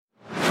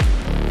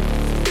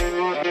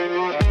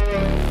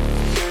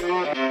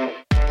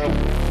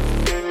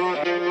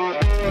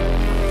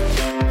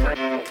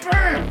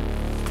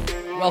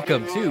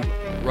Welcome to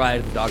Ride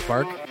at the Dog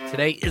Park.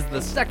 Today is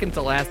the second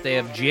to last day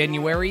of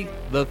January,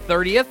 the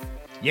 30th.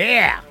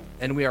 Yeah!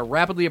 And we are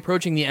rapidly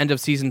approaching the end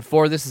of Season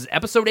 4. This is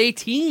Episode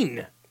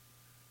 18.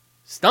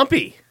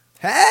 Stumpy.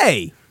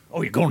 Hey!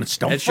 Oh, you're going to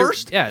Stump That's your-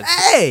 first? Yeah.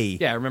 Hey!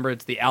 Yeah, remember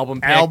it's the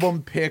album pick.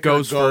 Album pick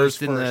goes goes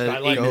first in first. the I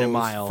like 8-minute goes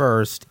mile.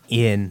 First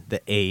in the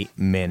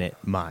 8-minute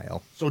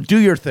mile. So do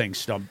your thing,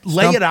 Stump.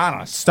 Lay Stump- it on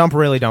us. Stump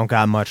really don't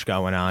got much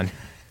going on.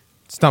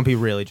 Stumpy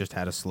really just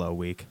had a slow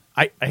week.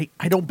 I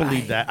don't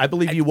believe that. I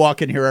believe you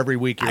walk in here every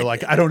week. You're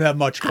like, I don't have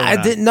much going on.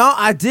 I didn't. No,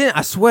 I didn't.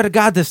 I swear to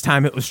God, this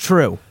time it was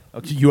true.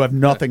 You have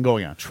nothing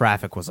going on.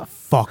 Traffic was a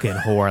fucking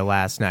whore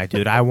last night,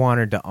 dude. I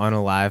wanted to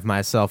unalive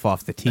myself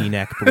off the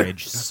T-neck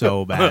bridge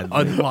so badly.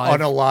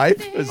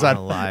 Unalive? Is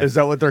Unalive.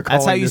 that what they're calling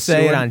That's how you the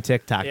say it sewer? on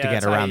TikTok Yeah, to get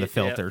that's how around you- the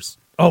filters.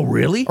 Oh,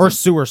 really? Or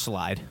sewer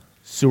slide.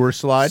 Sewer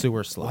slide?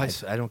 Sewer Why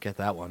slide. I don't get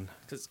that one.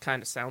 Because it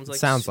kind of sounds like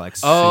Sounds like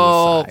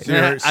Oh, suicide. So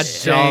you're, A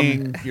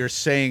saying, you're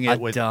saying A it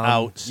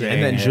without saying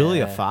And then it.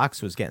 Julia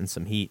Fox was getting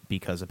some heat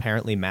because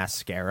apparently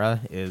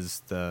mascara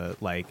is the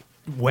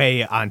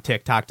way on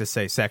TikTok to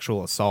say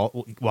sexual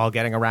assault while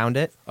getting around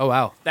it. Oh,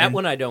 wow. that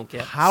one I don't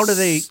get. How do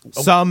they...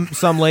 Some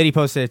lady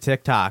posted a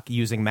TikTok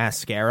using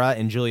mascara,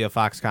 and Julia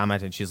Fox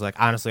commented, she's like,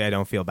 "Honestly, I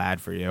don't feel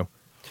bad for you."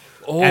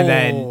 Oh, And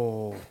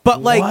then,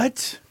 but like,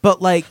 What?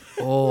 but like,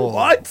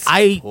 What?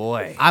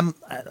 boy. I'm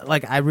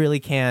like, I really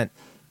can't.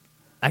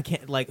 I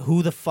can't, like,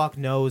 who the fuck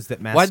knows that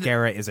Why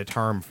mascara is a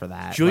term for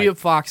that? Julia Like,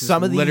 Fox is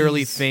some of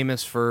literally these-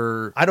 famous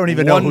for I don't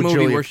even know one who movie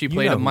Julia- where she you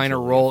played know a who minor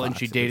Julia role Fox and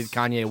she dated is.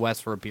 Kanye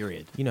West for a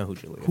period. You know who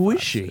Julia Who is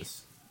Fox she?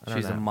 is. I don't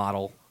She's a know.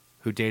 model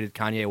who dated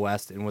Kanye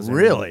West and was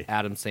Really? in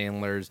Adam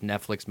Sandler's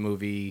Netflix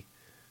movie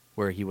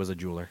where he was a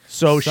jeweler.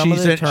 So Some of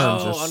she's the in...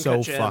 terms Oh, are so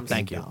Uncut Gems. fucking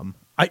Thank you. dumb.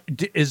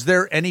 Is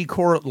there any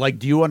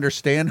do you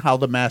understand how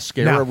the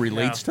mascara No.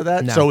 relates No. to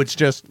that? No. So it's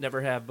just Never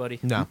have, buddy.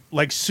 No.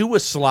 like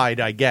suicide,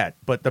 I get,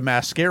 but the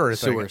mascara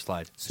thing, Sewer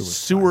slide.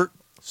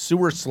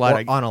 sewer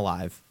slide, Or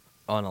unalive.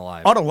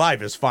 Unalive.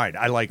 unalive is fine.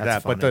 I like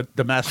That's that, but funny.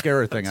 the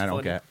mascara thing, I don't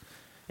funny. get.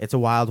 It's a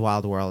wild,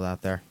 wild world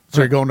out there. So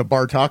you're going to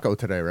Bar Taco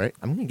today, right?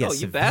 I'm gonna get Oh,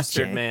 you ceviche.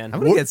 bastard, man.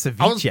 I'm gonna get I was,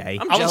 ceviche.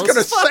 I'm I was jealous gonna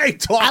as fuck. say,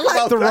 talk I like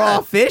about the raw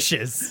that.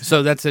 fishes.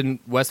 So that's in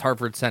West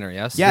Hartford Center,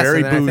 yes? Yes, Very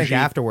and then I think bougie.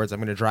 afterwards I'm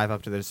going to drive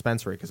up to the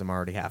dispensary because I'm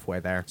already halfway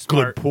there. Good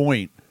Smart.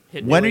 point.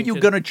 Hit When are you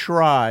Newington. going to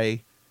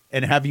try?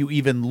 And have you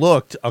even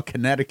looked a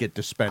Connecticut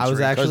dispensary? I was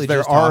 'Cause actually there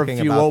just are talking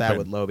a few about open. that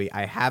with Lobie.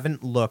 I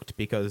haven't looked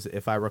because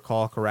if I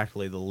recall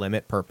correctly, the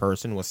limit per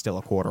person was still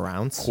a quarter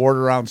ounce.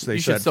 Quarter ounce. They You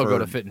said should still for, go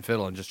to Fit and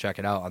Fiddle and just check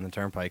it out on the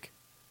Turnpike.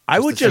 I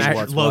would to just. see And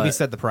what's Lobie what.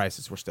 said the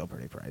prices were still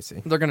pretty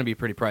pricey. They're going to be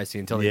pretty pricey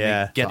until they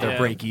Yeah. get their Yeah.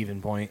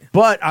 break-even point.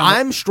 But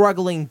I'm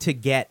struggling to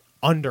get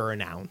under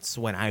an ounce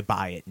when I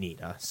buy at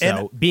Nita. So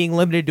And- being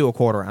limited to a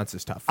quarter ounce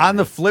is tough. For on me.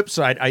 the flip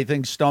side, I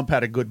think Stump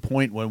had a good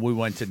point when we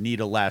went to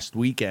Nita last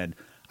weekend.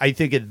 I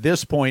think at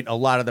this point, a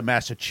lot of the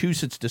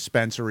Massachusetts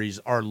dispensaries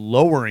are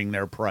lowering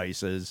their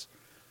prices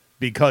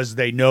because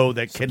they know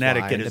that Supply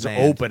Connecticut and is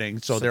demand. opening.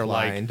 So they're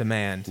Supply like, and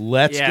demand.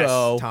 let's Yes.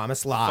 go.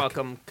 Thomas Fuck Locke.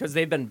 them, because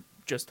they've been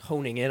just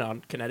honing in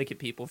on Connecticut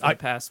people for I- the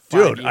past 5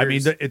 Dude, years. I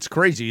mean, it's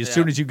crazy. As Yeah.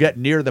 soon as you get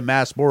near the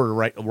Mass border,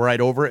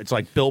 right over it, it's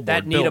like billboard,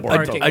 that Nita billboard.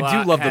 parking I do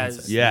lot love them.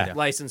 has Yeah.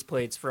 license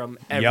plates from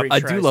Yep. every I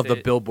do love the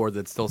tri-state. billboard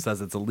that still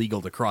says it's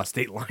illegal to cross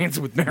state lines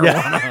with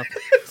marijuana.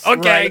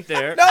 Okay, Right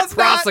there.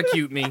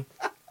 Prosecute me.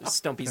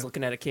 Stumpy's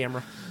looking at a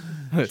camera.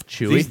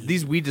 Chewy.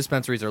 These weed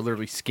dispensaries are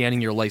literally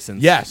scanning your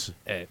license. Yes.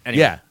 Anyway.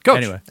 Yeah. Coach.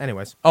 Anyway.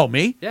 Anyways. Oh,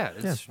 me? Yeah.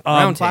 It's Yeah.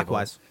 round table.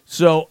 Clockwise.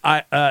 So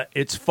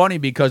it's funny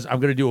because I'm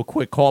going to do a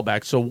quick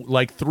callback. So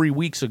like 3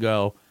 weeks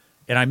ago,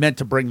 and I meant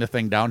to bring the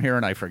thing down here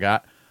and I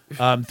forgot.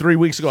 3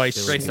 weeks ago, I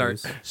Great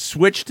start.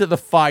 switched to the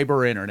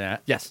fiber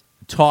internet. Yes.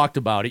 Talked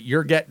about it.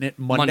 You're getting it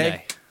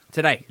Monday.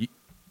 Today.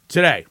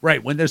 Today,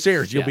 right? When this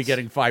airs, you'll be Yes.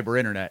 getting fiber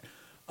internet.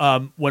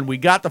 When we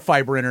got the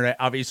fiber internet,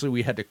 obviously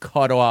we had to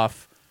cut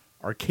off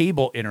our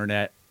cable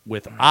internet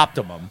with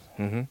Optimum.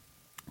 Mm-hmm.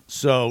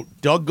 So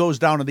Doug goes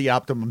down to the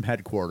Optimum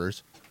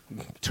headquarters,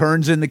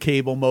 turns in the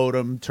cable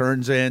modem,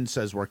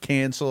 says we're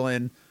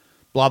canceling,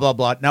 blah, blah,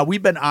 blah. Now,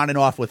 we've been on and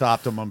off with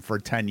Optimum for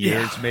 10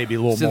 years, maybe a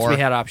little Since more. we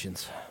had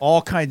options.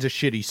 All kinds of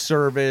shitty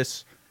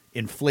service,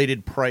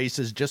 inflated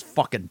prices, just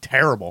fucking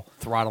terrible.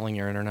 Throttling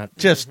your internet.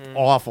 Just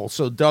awful.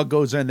 So Doug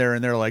goes in there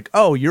and they're like,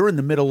 oh, you're in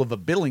the middle of a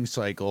billing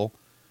cycle,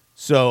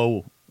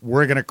 so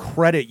we're going to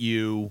credit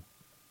you.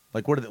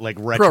 Like, what are they, like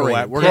retro?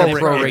 Prorate. We're gonna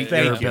prorate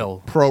Thank your you.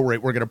 bill. Prorate.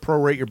 We're going to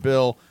prorate your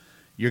bill.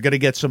 You're going to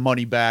get some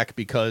money back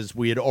because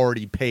we had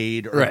already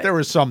paid, or Right. there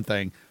was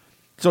something.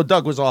 So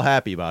Doug was all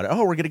happy about it. Oh,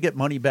 we're going to get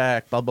money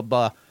back, blah, blah,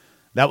 blah.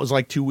 That was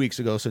like 2 weeks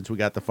ago since we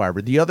got the fiber.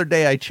 The other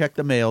day I checked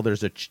the mail.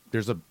 There's a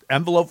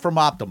envelope from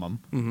Optimum.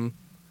 Mm-hmm.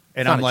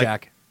 And Not I'm a like,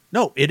 jack.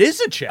 no, it is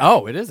a check.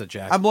 Oh, it is a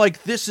jack. I'm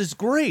like, this is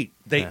great.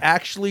 They Yeah.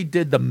 actually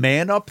did the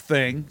man up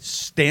thing,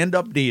 stand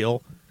up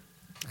deal.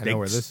 I know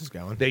where this is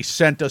going. They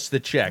sent us the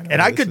check, and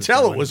where I this could is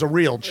tell going. it was a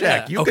real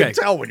check. Yeah. You Okay. can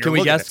tell when you're Can we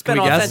looking guess? at it. Been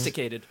Can we guess?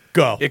 authenticated.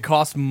 Go. It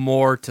costs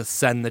more to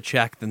send the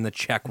check than the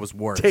check was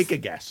worth. Take a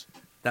guess.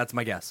 That's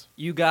my guess.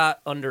 You got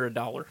under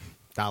 $1.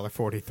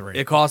 $1.43.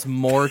 It costs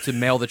more to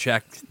mail the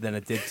check than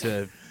it did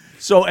to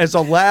So as a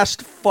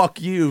last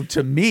fuck you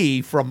to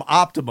me from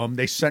Optimum,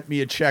 they sent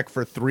me a check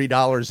for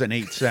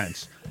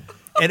 $3.08.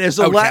 And as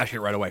a cash it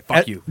right away.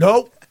 Fuck you.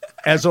 Nope.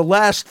 As a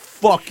last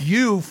fuck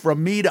you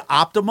from me to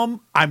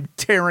Optimum, I'm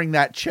tearing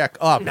that check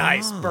up.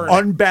 Nice, burn it.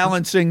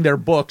 Unbalancing their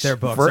books, Their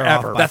books are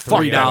forever. off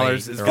by That $3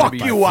 is They're gonna Fuck be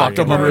you, fucking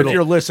Optimum, if brutal.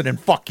 you're listening.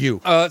 Fuck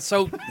you.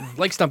 So,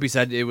 like Stumpy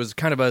said, it was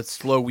kind of a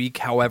slow week.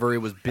 However, it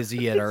was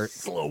busy at our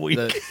Slow week.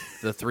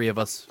 The three of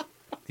us,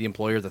 the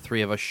employer, the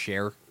three of us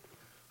share.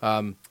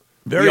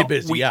 Very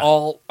busy, We yeah.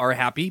 all are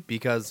happy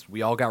because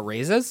we all got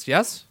raises.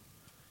 Yes.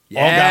 All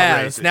got Yeah,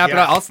 raises, snap it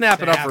yeah. up. I'll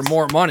snap it up for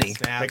more money.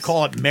 They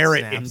call it merit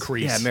Snaps.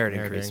 increase. Yeah, merit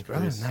Merit increase. But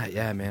other increase. than that,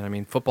 yeah, man. I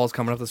mean, football's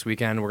coming up this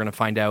weekend. We're gonna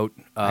find out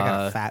I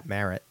got a fat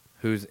merit.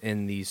 who's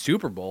in the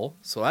Super Bowl,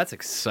 so that's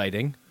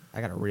exciting.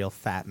 I got a real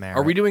fat merit.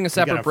 Are we doing a got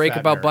separate a break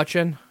fat about merit.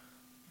 Butchin?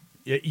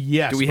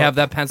 Yes. Do we but have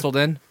that penciled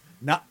in?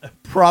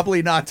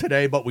 Probably not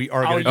today, but we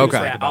are I'll going use to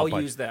Okay. that. I'll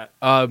use that.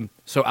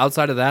 So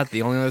outside of that,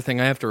 the only other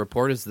thing I have to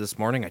report is this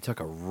morning I took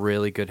a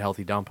really good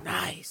healthy dump.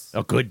 Nice.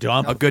 a good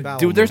dump. A good Bowel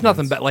dude. There's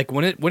nothing movements. but like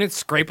when it's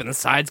scraping the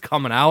sides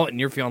coming out and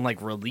you're feeling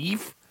like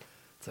relief.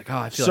 It's like, oh,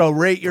 I feel So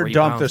like rate your 3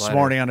 dump pounds this lighter.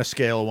 morning on a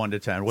scale of 1 to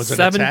 10. Was it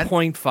a 10?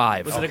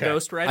 7.5. Was it a Okay.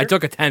 Ghost Rider? I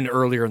took a 10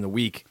 earlier in the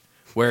week,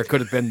 where it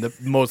could have been the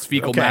most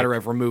fecal Okay. matter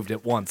I've removed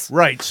at once.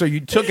 Right. So you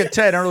took a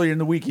 10 earlier in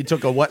the week. You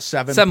took a what?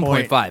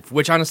 7.5,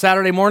 which on a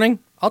Saturday morning,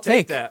 I'll Take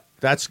take. that.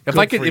 That's If good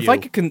I could, for if you. I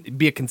could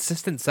be a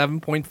consistent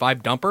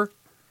 7.5 dumper,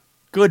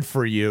 Good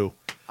for you.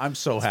 I'm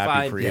so happy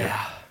fine. for you.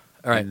 yeah.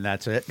 All right, And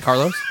that's it.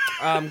 Carlos.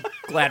 I'm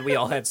glad we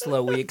all had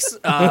slow weeks.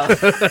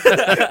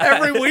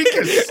 Every week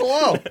is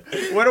slow.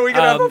 When are we going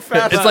to have a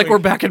fast It's like week? we're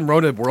back in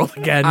Rona World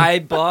again. I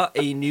bought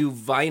a new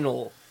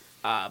vinyl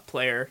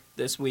player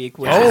this week,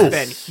 which Oh. has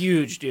been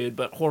huge, dude,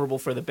 but horrible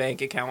for the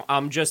bank account.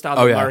 I'm just on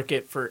Oh, the yeah.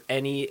 market for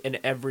any and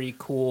every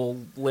cool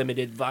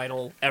limited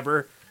vinyl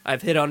ever.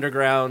 I've hit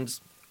Underground,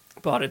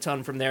 bought a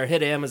ton from there,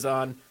 hit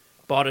Amazon,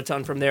 bought a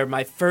ton from there.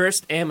 My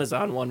first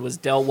Amazon one was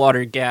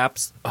Delwater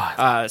Gaps,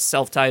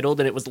 self-titled,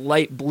 and it was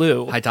light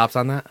blue. High tops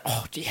on that.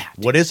 Oh, yeah.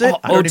 What is it?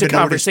 I don't Ode to even know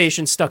what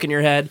Conversation stuck in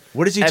your head.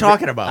 What is he Every-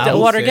 talking about?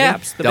 Delwater City?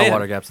 Gaps, the Delwater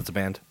band. Gaps. It's a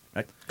band.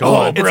 Go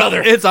on.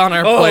 It's on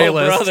our Oh,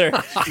 playlist. brother.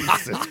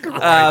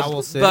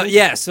 Owl City? But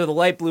yeah, so the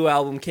Light Blue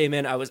album came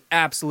in. I was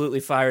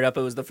absolutely fired up.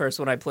 It was the first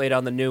one I played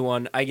on the new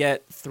one. I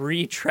get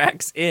 3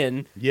 tracks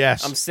in.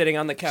 Yes. I'm sitting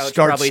on the couch,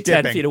 Start probably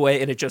skipping. 10 feet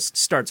away, and it just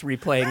starts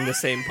replaying the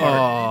same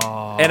part.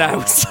 And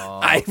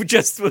I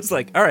just was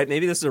like, all right,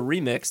 maybe this is a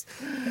remix.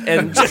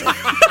 And just,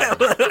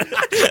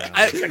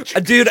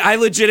 dude, I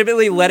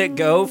legitimately let it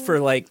go for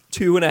like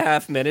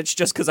 2.5 minutes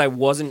just because I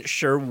wasn't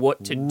sure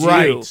what to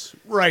do.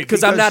 Right.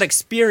 Because I'm not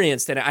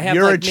experienced in it. I have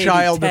You're like a maybe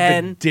child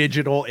 10. of the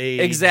digital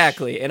age.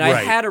 Exactly. And I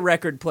Right. had a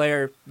record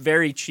player,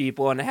 very cheap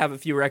one. I have a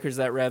few records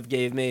that Rev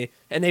gave me,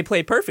 and they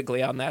play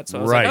perfectly on that. So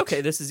I was Right. like,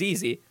 okay, this is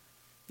easy.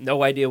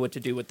 No idea what to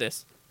do with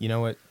this. You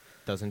know what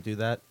doesn't do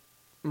that?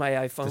 My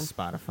The iPhone.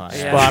 Spotify.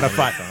 Yeah.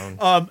 Spotify.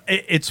 Phone.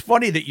 It's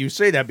funny that you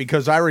say that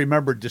because I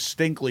remember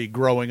distinctly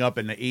growing up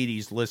in the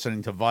 80s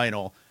listening to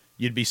vinyl.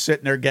 You'd be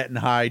sitting there getting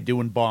high,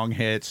 doing bong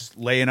hits,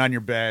 laying on your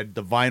bed,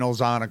 the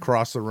vinyl's on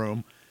across the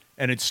room,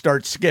 and it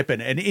starts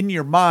skipping. And in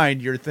your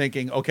mind, you're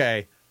thinking,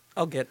 okay,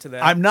 I'll get to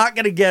that. I'm not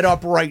going to get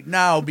up right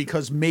now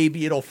because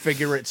maybe it'll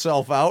figure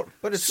itself out.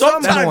 But at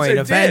some Sometimes point, it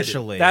did.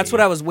 eventually. That's what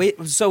I was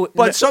waiting. So,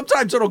 But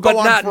sometimes it'll go but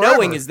on not forever.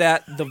 knowing, is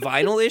that the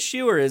vinyl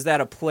issue or is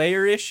that a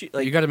player issue?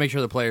 Like, You got to make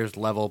sure the player's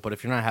level, but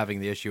if you're not having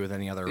the issue with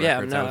any other Yeah,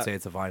 records, I no. would say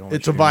it's a vinyl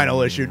It's issue. a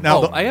vinyl issue. Now,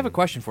 Oh, the- I have a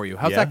question for you.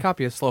 How's Yeah? that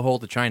copy of Slow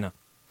Hold to China?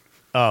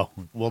 Oh,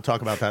 we'll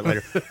talk about that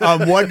later.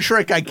 One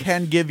trick I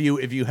can give you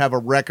if you have a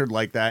record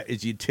like that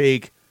is you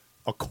take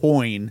a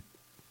coin.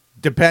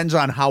 Depends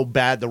on how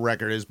bad the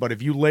record is, but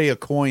if you lay a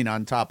coin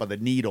on top of the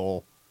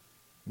needle,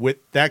 with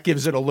that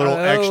gives it a little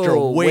extra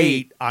Oh, weight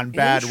wait. on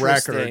bad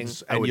Interesting.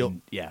 records, I and would. you'll.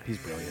 Yeah, he's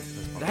brilliant.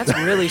 that's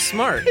really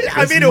smart.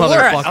 I mean, it All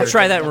right, works. I'll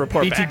try that and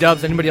report BT back.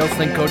 Dubs. Anybody else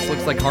think Coach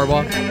looks like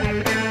Harbaugh?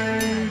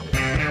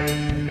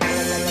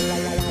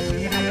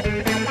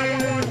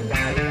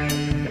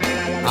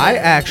 I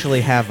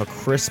actually have a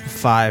crisp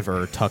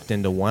 $5 tucked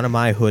into one of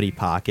my hoodie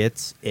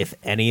pockets. If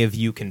any of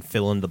you can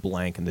fill in the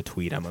blank in the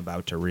tweet I'm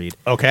about to read.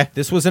 Okay.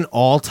 This was an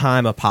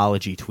all-time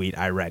apology tweet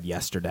I read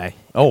yesterday.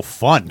 Oh,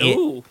 fun.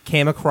 Ooh. It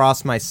came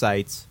across my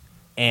sites,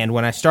 and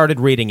when I started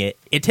reading it,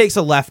 it takes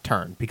a left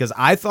turn because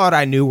I thought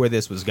I knew where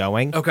this was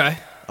going. Okay.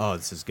 Oh,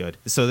 this is good.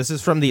 So this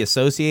is from the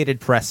Associated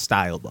Press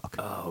style book.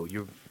 Oh,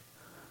 you're.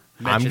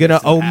 I'm going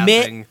to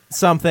omit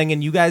something,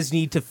 and you guys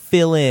need to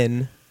fill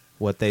in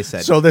what they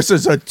said. So this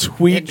is a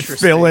tweet. Interesting.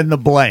 Fill in the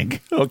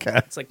blank. Okay.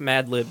 It's like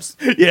Mad Libs.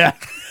 Yeah.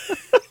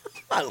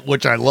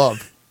 Which I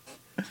love.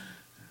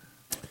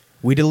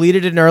 We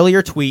deleted an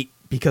earlier tweet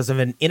because of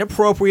an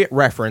inappropriate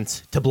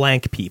reference to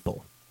blank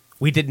people.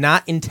 We did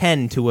not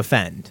intend to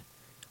offend.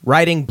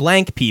 Writing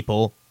blank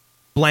people,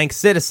 blank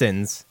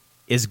citizens,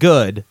 is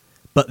good,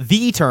 but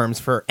the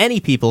terms for any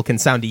people can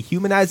sound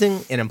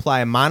dehumanizing and imply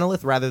a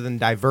monolith rather than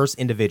diverse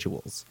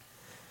individuals.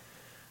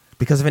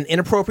 Because of an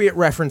inappropriate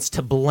reference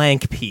to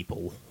blank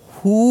people.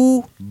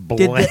 Who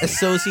did Blank. the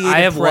Associated I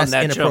have Press one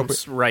that inappropriate?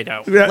 jumps right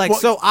out. Yeah, Like, well-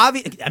 so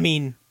obvious. I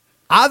mean,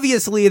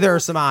 obviously there are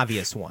some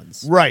obvious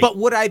ones, Right. But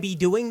would I be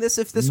doing this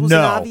if this was no,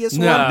 an obvious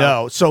No. one?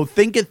 No. So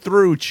think it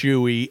through,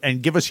 Chewy,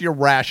 and give us your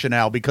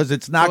rationale because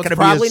it's not So going it's to be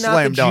probably a not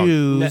slam the dunk.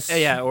 Jews.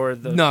 Yeah, or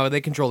the No, they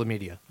control the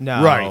media.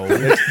 No,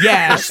 Right.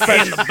 Yes,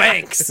 and the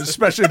banks.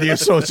 Especially the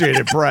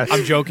Associated Press.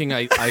 I'm joking.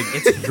 I grew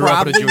up in a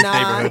probably Jewish not.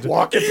 neighborhood.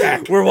 Walk it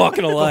back. We're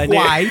walking a line. here.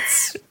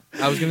 whites.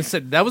 I was gonna say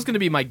that was gonna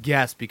be my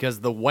guess because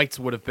the whites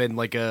would have been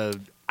like a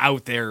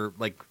out there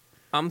like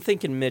I'm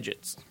thinking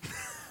midgets,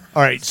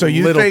 All right. So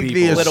you Little think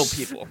people. the little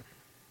people.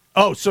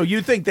 Oh, so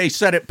you think they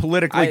said it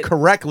politically I-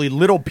 correctly,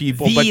 little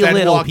people, The but then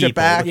little walked people, it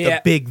back? with Yeah.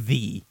 the big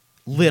the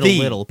little The.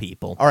 little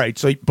people. All right.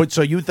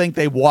 So you think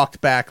they walked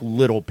back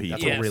little people?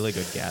 That's Yes. a really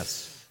good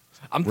guess.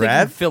 I'm thinking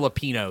Rev?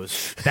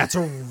 Filipinos. That's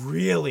a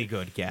really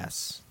good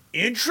guess.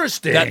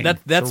 Interesting. That's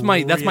It's a my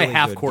really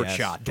half good court guess.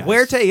 shot. guys.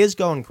 Duarte is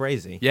going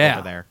crazy Yeah.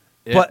 over there.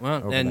 Yeah, But- well,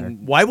 Over and there.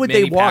 Why would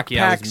Manny they walk Pacquiao's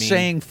back mean.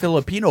 saying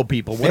Filipino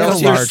people? What Because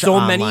else? there's large so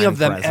many online of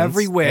them presence. They have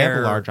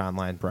everywhere. a large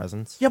online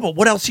presence. Yeah, but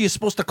what else are you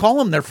supposed to call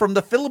them? They're from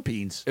the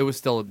Philippines. It was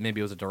still maybe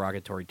it was a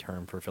derogatory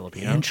term for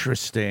Filipino.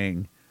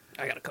 Interesting.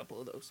 I got a couple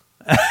of those.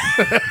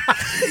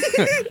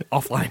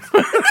 Offline.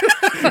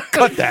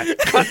 Cut that.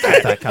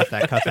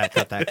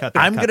 Cut that.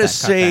 I'm going to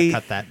say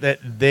that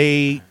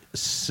they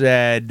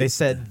said They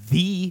said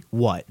the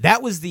what?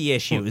 That was the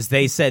issue. Is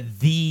they said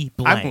the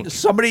blank.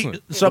 somebody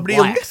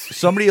blacks.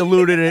 somebody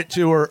alluded it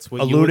to her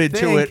what you would alluded to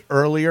think. it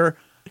earlier.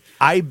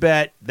 I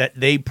bet that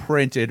they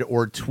printed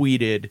or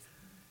tweeted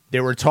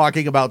they were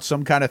talking about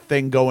some kind of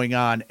thing going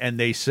on and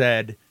they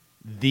said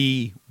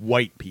the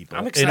white people.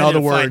 I'm excited in other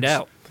to words, find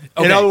out.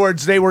 In Okay. other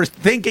words, they were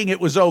thinking it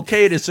was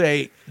okay to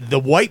say the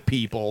white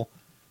people,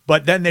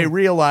 but then they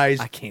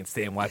realized I can't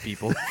stand white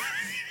people.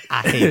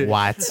 I hate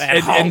whites.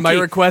 and my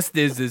request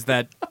is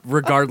that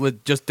regardless,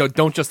 just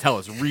don't just tell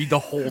us. Read the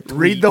whole tweet.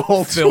 read the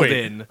whole filled tweet.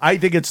 in. I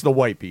think it's the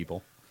white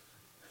people.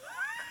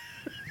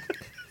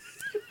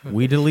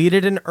 We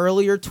deleted an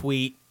earlier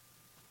tweet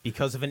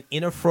because of an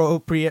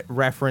inappropriate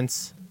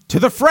reference to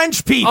the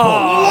French people.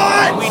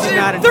 We did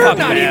not They're intend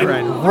not to even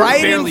read.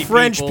 Writing barely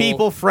French people.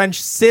 people, French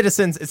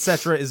citizens,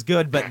 etc. is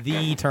good, but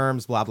the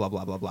terms, blah blah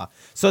blah blah blah.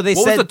 So they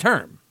What said was the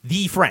term?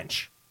 the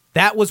French.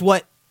 That's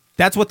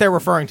what they're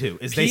referring to.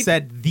 Is they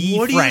said the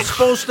What are French. you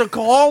supposed to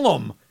call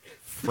them?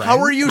 How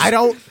are you?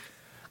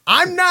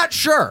 I'm not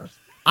sure.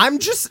 I'm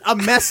just a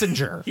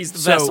messenger. He's the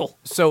vessel.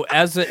 So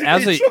as a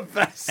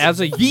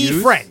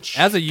youth, French.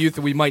 as a youth,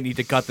 we might need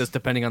to cut this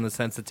depending on the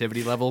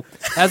sensitivity level.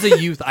 As a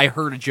youth, I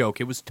heard a joke.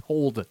 It was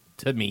told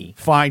to me.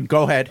 Fine,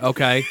 go ahead.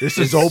 Okay, This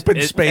is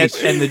open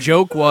space. and the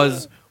joke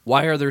was,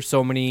 why are there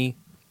so many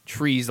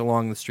trees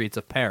along the streets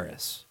of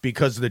Paris?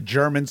 Because the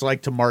Germans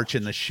like to march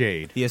in the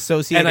shade. The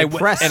Associated And I w-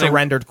 Press and I-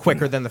 surrendered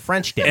quicker than the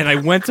French did. And I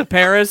went to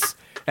Paris,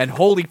 and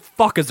holy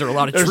fuck, is there a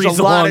lot of There's trees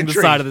a lot along of the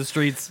trees. side of the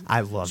streets?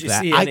 I love Did you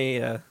that. see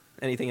I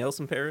anything else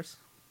in Paris?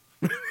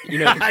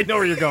 I know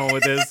where you're going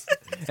with this.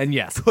 And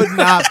yes, could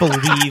not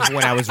believe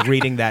when I was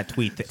reading that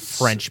tweet that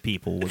French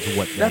people was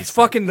what they that's said.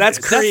 fucking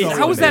crazy.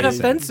 How is that Amazing.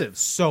 offensive?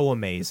 So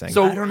amazing.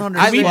 So I don't Can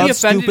understand. we I be love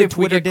offended stupid if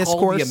we Twitter get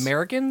called the discourse.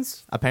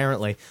 Americans?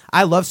 Apparently,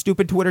 I love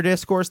stupid Twitter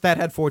discourse that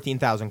had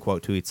 14,000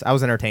 quote tweets. I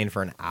was entertained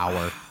for an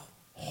hour.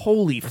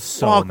 Holy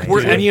So fuck! amazing.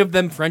 Were Dude. any of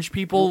them French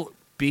people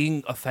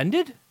being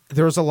offended?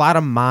 There was a lot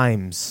of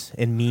mimes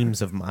and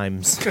memes of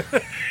mimes.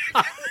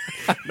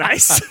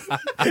 Nice.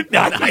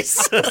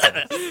 Nice.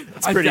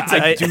 It's pretty I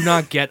tight. do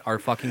not get our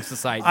fucking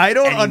society. I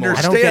don't anymore.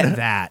 I don't understand. get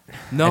that.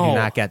 No. I do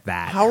not get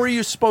that. How are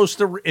you supposed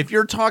to? If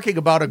you're talking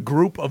about a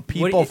group of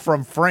people you-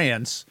 from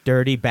France,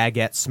 Dirty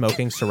baguette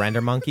smoking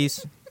surrender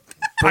monkeys.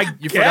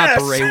 You forgot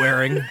guess. beret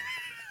wearing.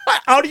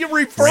 how do you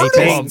refer to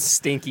Raping. them?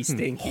 Stinky,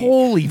 stinky.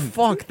 Holy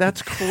fuck!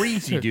 That's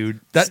crazy, dude.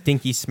 That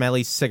Stinky,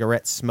 smelly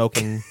cigarette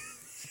smoking.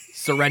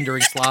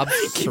 Surrendering slobs.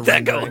 Keep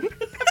that going.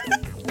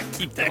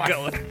 Keep that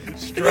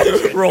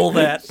going. Roll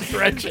that.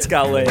 Stretch. It's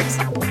got legs.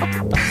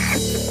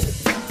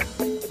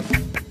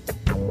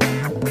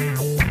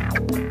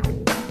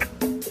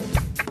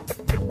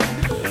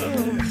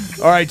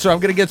 All right, so I'm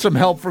going to get some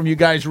help from you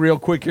guys real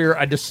quick here.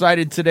 I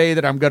decided today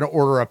that I'm going to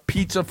order a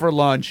pizza for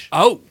lunch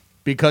Oh,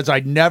 because I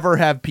never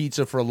have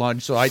pizza for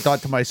lunch. So I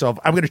thought to myself,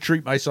 I'm going to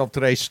treat myself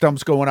today.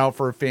 Stump's going out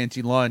for a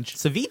fancy lunch.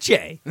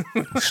 Ceviche.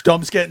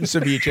 Stump's getting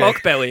ceviche.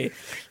 Poke belly.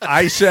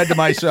 I said to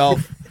myself,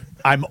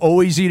 I'm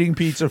always eating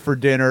pizza for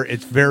dinner.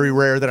 It's very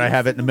rare that I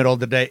have it in the middle of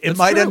the day. It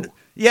might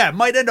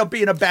end up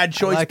being a bad I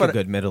choice, like but a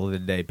good middle of the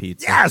day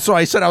pizza. yeah. So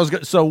I said I was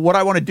going. So what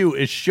I want to do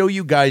is show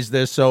you guys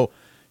this. So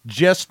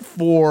just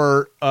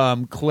for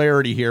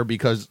clarity here,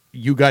 because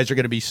you guys are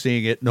going to be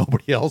seeing it,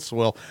 nobody else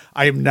will.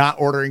 I am not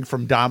ordering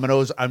from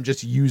Domino's. I'm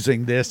just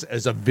using this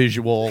as a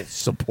visual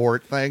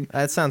support thing.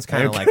 That sounds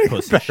kind of like Okay,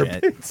 pussy better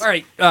shit. all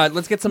right.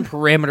 Let's get some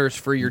parameters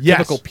for your Yes.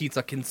 typical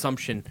pizza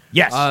consumption.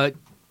 Yes.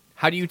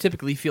 how do you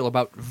typically feel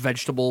about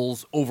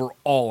vegetables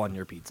overall on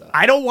your pizza?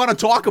 I don't want to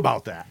talk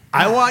about that.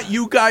 I want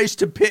you guys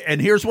to pick, and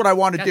here's what I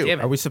want to God do.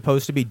 damn it. Are we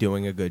supposed to be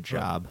doing a good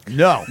job?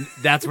 No.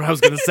 That's what I was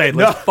going to say.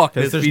 Let's fuck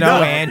this Because there's pizza.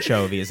 no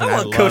anchovies, and I I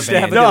want love Coach to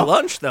have a No. good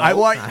lunch, though. I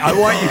want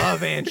you.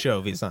 love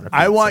anchovies on a pizza.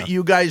 I want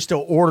you guys to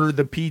order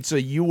the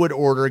pizza you would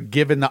order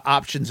given the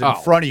options in Oh.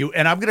 front of you,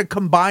 and I'm going to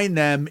combine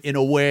them in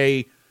a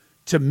way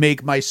to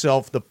make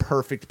myself the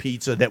perfect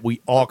pizza that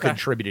we all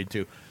contributed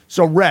to.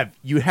 So, Rev,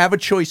 you have a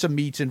choice of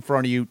meats in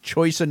front of you,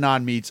 choice of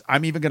non-meats.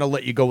 I'm even going to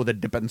let you go with a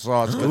dipping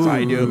sauce because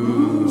I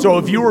do. So,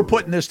 if you were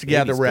putting this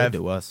together, Baby's Rev, good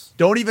to us.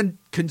 don't even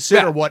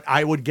consider Yeah. what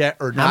I would get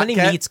or not How many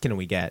get. meats can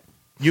we get?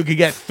 You could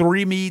get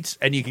 3 meats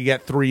and you could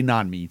get 3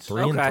 non-meats.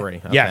 3 and Okay. 3.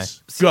 Okay.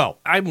 Yes, go.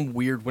 I'm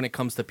weird when it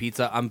comes to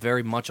pizza. I'm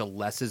very much a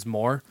less is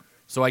more.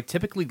 So I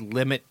typically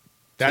limit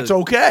That's to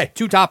okay.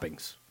 2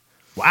 toppings.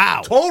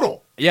 Wow.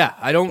 Total. Yeah,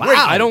 I don't. Wow.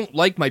 I don't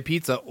like my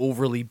pizza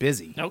overly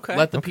busy. Okay.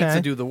 Let the Okay. pizza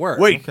do the work.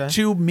 Wait, Okay.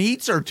 2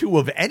 meats or 2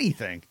 of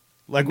anything?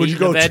 Like, would Meat you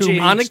go and a 2 veggie?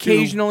 meats? On 2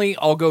 occasionally,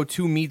 I'll go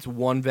 2 meats,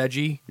 1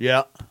 veggie,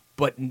 Yeah.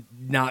 but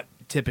not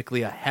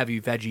typically a heavy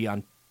veggie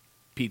on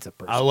pizza.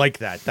 Per se. I like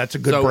that. That's a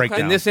good so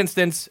breakdown. in this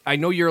instance, I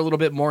know you're a little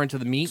bit more into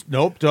the meat.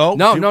 Nope, don't.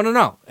 No, do-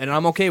 no, and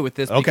I'm okay with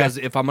this Okay. because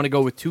if I'm going to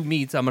go with 2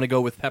 meats, I'm going to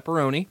go with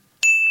pepperoni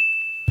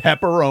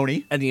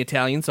Pepperoni. and the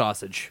Italian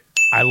sausage.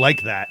 I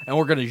like that. And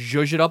we're going to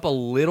zhuzh it up a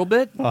little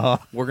bit. Uh-huh.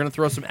 We're going to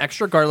throw some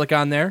extra garlic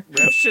on there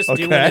Rev's just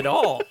Okay. doing it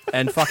all.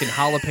 and fucking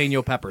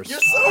jalapeno peppers. So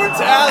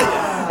Italian.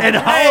 And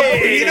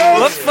jalapenos.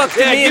 What fuck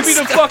Yeah, me give me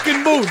the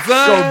fucking boots.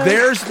 So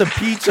there's the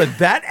pizza.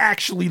 That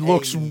actually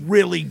looks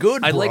really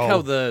good, I bro. like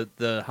how the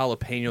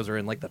jalapenos are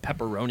in like the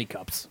pepperoni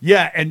cups.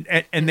 Yeah,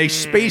 and they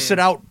space it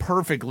out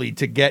perfectly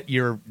to get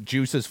your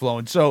juices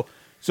flowing. So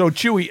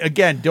Chewy,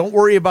 again, don't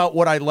worry about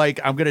what I like.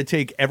 I'm going to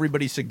take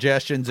everybody's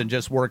suggestions and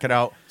just work it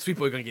out. These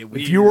people are going to get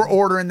weird. If you were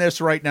ordering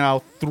this right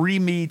now, 3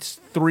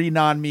 meats, 3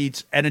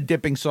 non-meats, and a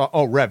dipping sauce.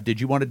 Oh, Rev,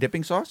 did you want a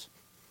dipping sauce?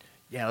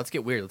 Yeah, let's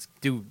get weird. Let's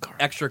do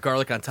extra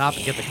garlic on top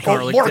and get the Oh,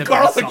 garlic more dip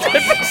garlic sauce.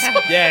 dipping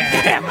sauce.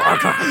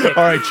 Yeah.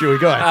 All right, Chewy,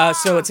 go ahead.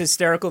 So it's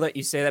hysterical that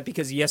you say that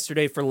because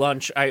yesterday for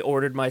lunch I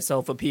ordered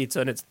myself a pizza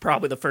and it's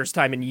probably the first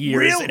time in years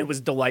Really? and it was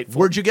delightful.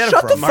 Where'd you get it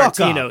Shut from? the fuck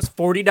up. Martino's,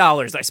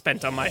 $40 I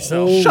spent on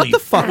myself. Shut the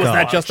fuck Was up.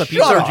 that just a Shut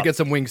pizza or did up. you get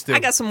some wings too? I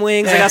got some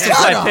wings. I got some Shut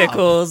fried up.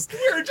 pickles.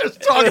 We were just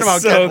It talking was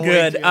about so getting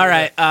good. wings. All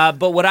right,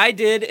 but what I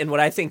did and what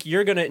I think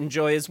you're gonna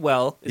enjoy as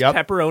well is Yep.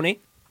 pepperoni,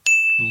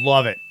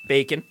 Love it.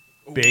 bacon,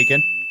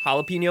 Bacon.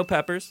 jalapeno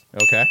peppers,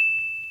 Okay.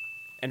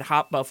 and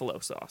hot buffalo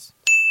sauce.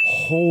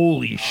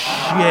 Holy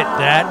shit,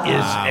 that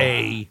is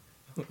a...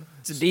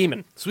 It's a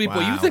demon. Sweet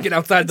boy, Wow. you thinking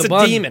outside It's the a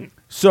bun. demon.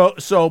 So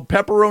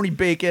pepperoni,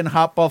 bacon,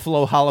 hot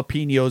buffalo,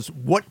 jalapenos.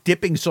 What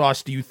dipping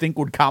sauce do you think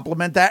would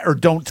complement that, or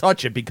don't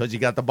touch it because you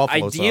got the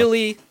buffalo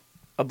Ideally,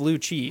 a blue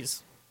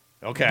cheese,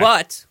 sauce? Okay,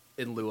 but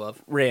In lieu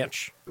of.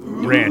 ranch.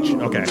 ranch.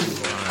 Okay,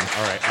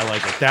 all right, I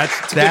like it.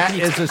 That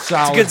pizza. is a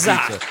solid It's a good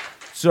pizza.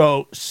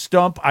 So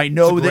Stump, I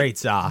know that Great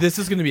sauce. This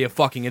is going to be a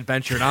fucking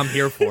adventure, and I'm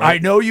here for it. I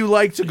know you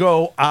like to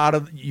go out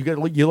of you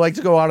like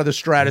to go out of the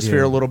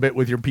stratosphere Yeah. a little bit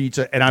with your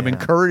pizza, and I'm Yeah.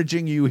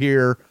 encouraging you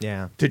here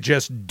Yeah. to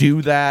just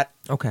do that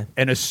Okay.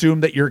 and assume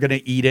that you're going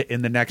to eat it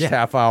in the next Yeah.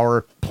 half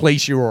hour.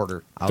 Place your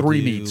order. I'll 3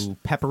 do meats.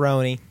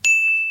 Pepperoni,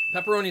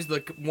 Pepperoni's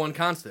the one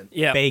constant.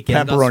 Yeah. bacon.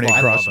 Pepperoni I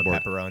across love the a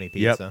board. pepperoni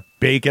Yep. pizza.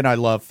 Bacon, I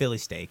love. Philly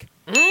steak.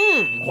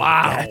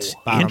 Wow, That's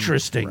bottom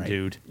interesting, right.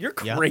 dude. You're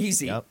Yep.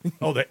 crazy. Yep.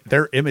 Oh,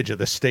 their image of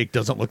the steak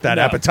doesn't look that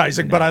No.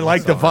 appetizing, but I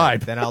like the It's all right.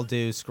 vibe. Then I'll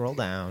do, scroll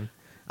down.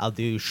 I'll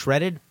do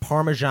shredded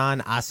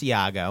Parmesan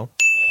Asiago.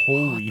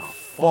 Holy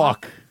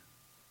fuck!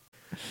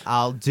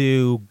 I'll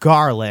do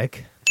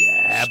garlic.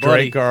 Yeah, Straight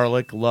buddy.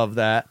 garlic, love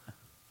that.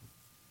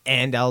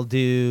 And I'll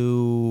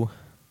do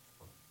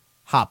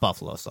hot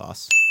buffalo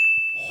sauce.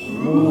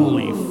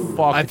 Holy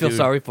fuck! I feel dude.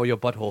 sorry for your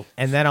butthole.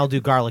 And then I'll do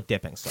garlic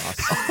dipping sauce.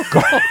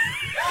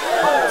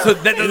 So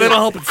that'll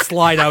help it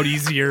slide out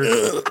easier.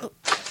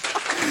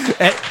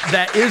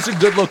 That is a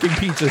good looking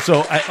pizza.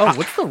 So Oh,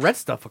 what's the red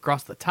stuff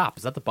across the top?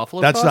 Is that the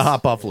buffalo that's sauce? the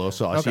hot buffalo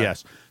sauce. Okay.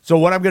 Yes. So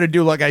what I'm going to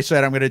do, like I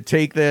said, I'm going to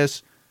take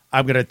this.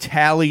 I'm going to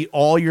tally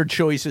all your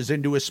choices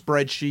into a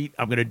spreadsheet.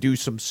 I'm going to do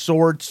some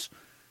sorts.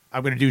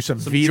 I'm going to do some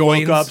V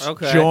joins. lookups,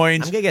 Okay. I'm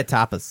joins. going to get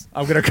tapas.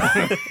 I'm going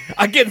to.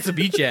 I'm getting some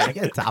beach I egg.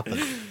 get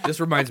tapas. This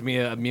reminds me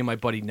of me and my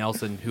buddy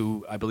Nelson,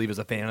 who I believe is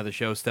a fan of the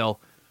show still.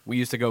 We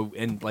used to go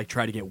and like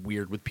try to get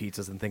weird with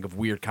pizzas and think of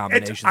weird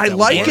combinations. I that would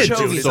like work. it, dude.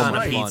 Anchovies so on a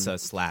much fun. pizza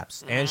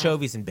slaps.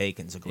 Anchovies and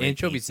bacon's a great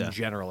Anchovies pizza. in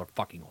general are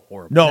fucking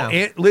horrible. No,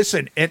 No.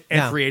 listen, and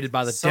No. Created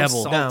by the So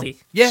devil. salty.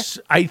 Yeah.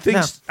 I think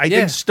No. I Yeah.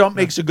 think Stump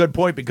makes a good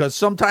point because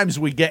sometimes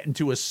we get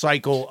into a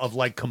cycle of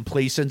like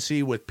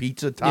complacency with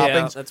pizza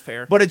toppings. that's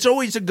fair. But it's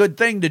always a good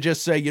thing to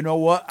just say, you know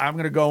what, I'm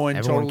going to go and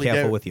Everyone totally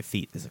careful get with your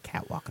feet. There's a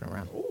cat walking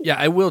around. Yeah,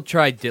 I will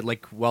try.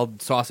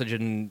 Sausage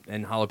and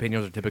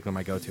jalapenos are typically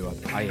my go-to.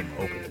 I am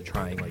open to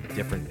trying like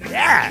different.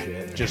 Yeah,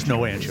 shit. just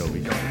no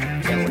anchovy.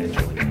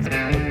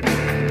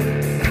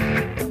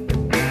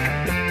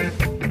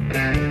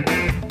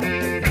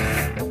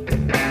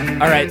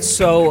 All right,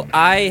 so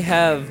I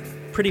have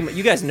pretty much.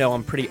 You guys know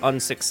I'm pretty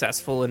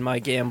unsuccessful in my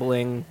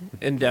gambling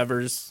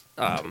endeavors,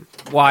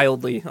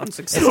 wildly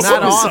unsuccessful. It's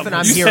not some often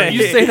I'm would hearing- say.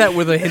 You say that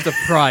with a hint of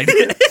pride.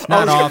 It's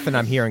not often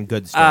I'm hearing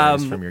good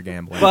stories from your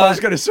gambling. but I was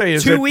going to say,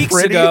 is 2 it weeks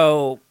pretty?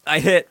 ago, I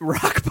hit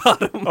rock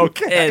bottom.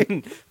 Okay.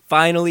 And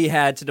finally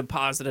had to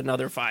deposit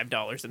another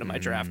 $5 into my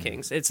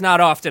DraftKings. It's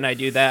not often I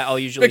do that. I'll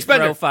usually Big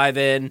spender. throw 5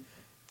 in,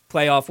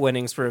 playoff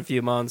winnings for a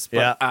few months. But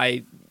Yeah.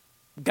 I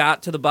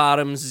got to the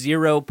bottom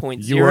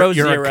 0.00.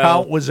 Your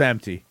account was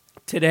empty.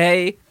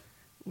 Today,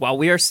 while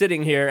we are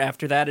sitting here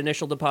after that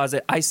initial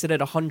deposit, I sit at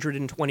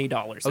 $120.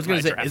 I was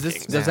going to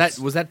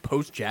say, was that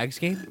post Jags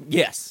game?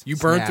 Yes. You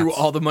burned through Snaps.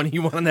 all the money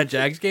you won on that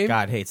Jags game?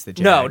 God hates the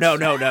Jags. No. does.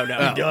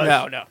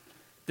 No.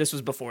 This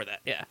was before that.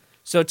 Yeah.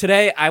 So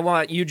today, I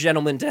want you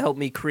gentlemen to help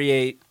me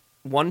create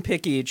one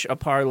pick each, a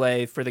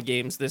parlay for the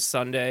games this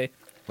Sunday.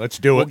 Let's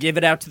do We'll it. give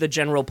it out to the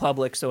general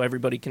public so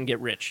everybody can get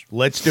rich.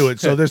 Let's do it.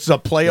 So this is a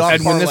playoff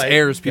And when this parlay,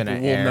 airs, people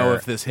Gonna will know air.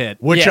 if this hit.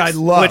 which Yes, I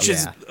love. Which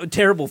is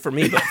terrible for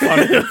me, but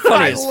funny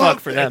as love fuck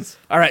for them. this.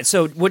 All right,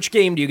 so which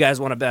game do you guys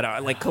want to bet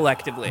on, like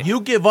collectively? You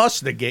give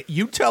us the game.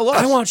 You tell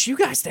us. I want you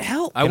guys to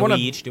help. I Can want we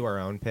to. each do our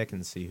own pick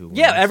and see who wins?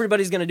 Yeah,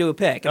 everybody's going to do a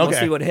pick, and we'll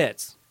Okay. see what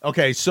hits.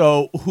 Okay,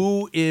 so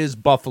who is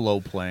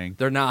Buffalo playing?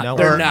 They're not. No.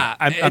 They're Or- not.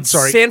 I'm It's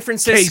sorry, San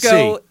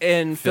Francisco KC.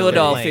 and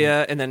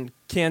Philadelphia, and then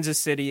Kansas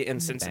City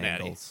and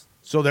Cincinnati. Bengals.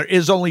 So there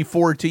is only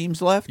 4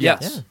 teams left?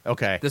 Yes.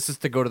 Okay. This is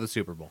to go to the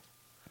Super Bowl.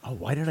 Oh,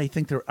 why did I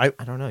think there? I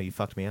I don't know. You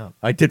fucked me up.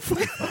 did.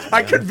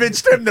 I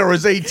convinced him there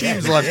was 8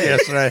 teams left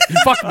yesterday.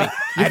 Fuck me.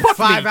 I had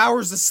 5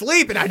 hours of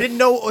sleep and I didn't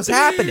know what was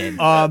happening.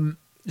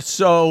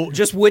 So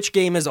Just which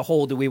game as a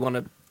whole do we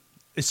want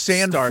to?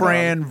 San Start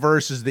Fran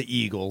versus the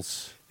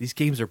Eagles. These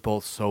games are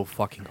both so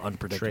fucking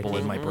unpredictable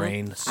Tricky. in my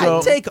brain. So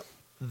I'd take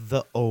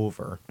the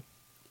over.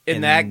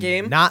 In that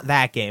game? Not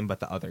that game, but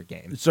the other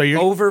game. So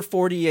you're. Over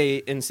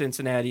 48 in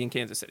Cincinnati and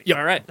Kansas City. Yep.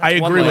 All right. I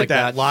that's one agree leg. with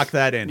that. Lock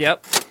that in.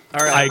 Yep.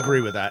 All right. I agree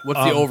with that.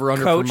 What's the over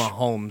under for Coach?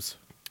 Mahomes?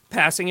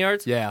 Passing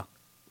yards? Yeah.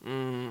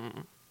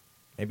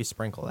 Maybe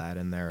sprinkle that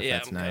in there if Yeah,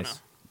 that's I'm nice. gonna.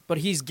 But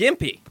he's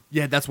gimpy.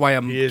 Yeah, that's why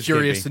I'm He is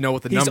curious gimpy. to know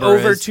what the He's number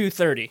over is.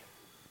 230.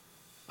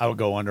 I would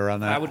go under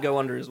on that. I would go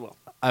under as well.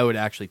 I would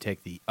actually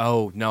take the.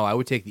 Oh no, I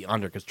would take the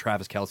under because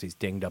Travis Kelsey's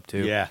dinged up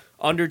too. Yeah.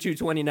 Under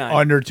 229.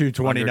 Under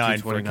 229 Under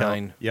for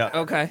 229. Kel. Yeah.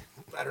 Okay.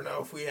 I don't know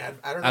if we had.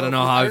 I don't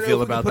know how I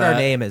feel about put our that.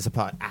 name as a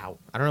pod. Ow!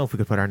 I don't know if we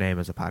could put our name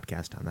as a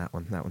podcast on that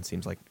one. That one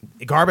seems like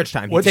garbage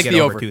time. You What's take the it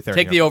over? 230.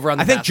 Take the over on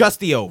the I think pass. just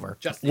the over.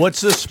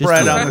 What's the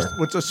spread the on over. the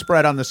What's the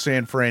spread on the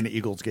San Fran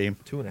Eagles game?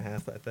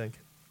 2.5. I think.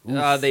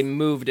 They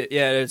moved it.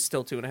 Yeah, it's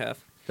still 2.5.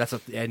 That's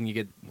and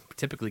you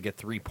typically get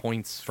 3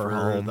 points for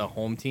home. the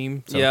home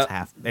team. So Yeah. it's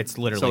half. It's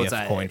literally it's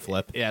a coin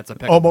flip. Yeah, it's a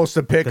pick. Almost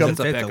a pick 'em. It's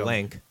a Fit the pick 'em.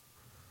 link.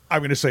 I'm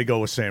going to say go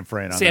with San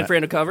Fran on San that.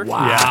 Fran to cover?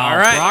 Wow. Yeah. All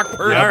right. Brock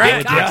Purdy. All I right.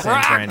 would take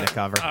San Fran to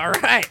cover. All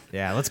right.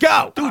 Yeah, let's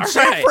go. Dude, All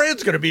San right.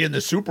 Fran's going to be in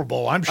the Super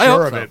Bowl. I'm I hope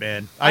sure of so. it,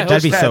 man.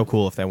 That'd be just so had-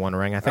 cool if they won a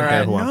ring. I think All they're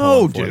right. who I'm No,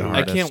 pulling for dude. the I I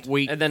hardest. can't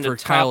wait And then for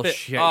to Kyle top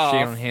it off-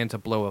 Shanahan to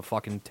blow a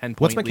fucking 10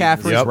 What's point lead in the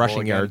McCaffrey's Super Bowl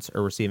rushing again. yards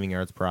or receiving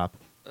yards prop?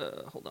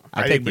 Hold on.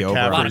 I I take think the over A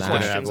McCaffrey's lot on of gonna that.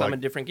 have, questions. like- I'm in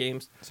different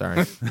games. Sorry.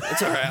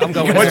 It's all right. I'm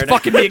going What's there.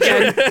 fucking me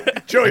again?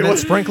 Joey, And then what?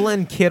 sprinkle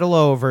in Kittle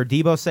over,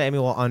 Debo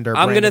Samuel under.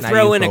 I'm going to Brandon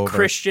throw Ayuk in a over.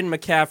 Christian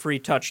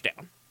McCaffrey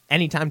touchdown.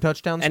 Anytime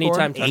touchdown score?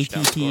 Anytime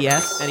touchdown. score.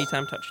 ATTS?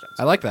 Anytime touchdowns.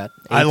 I like that.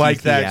 I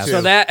like that, ATTS. too.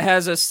 So that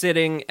has us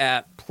sitting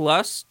at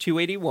plus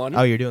 281.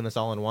 Oh, you're doing this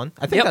all in one?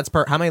 I think Yep.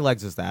 that's how many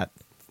legs is that?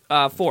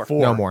 4. Four.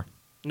 No more.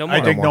 No more.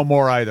 I think no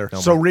more either.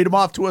 No so more. read them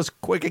off to us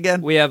quick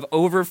again We have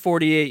over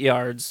 48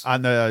 yards.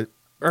 on the.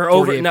 Or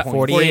over 48 no, points.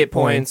 48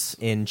 points.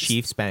 in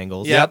Chiefs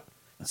Bengals. Yep.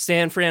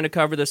 San Fran to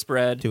cover the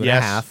spread. 2.5.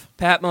 Yes.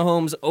 Pat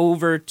Mahomes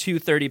over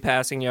 230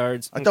 passing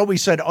yards. I thought we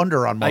said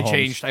under on Mahomes. I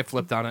changed. I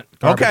flipped on it.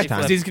 Garbage Okay. time.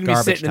 Because he's going to be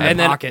Garbage sitting in time. the And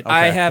then pocket.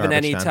 I Okay, have an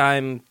garbage time.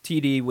 anytime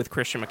TD with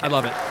Christian McCaffrey. I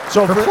love it.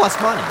 So For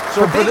plus money.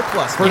 So for for big the,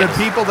 plus for the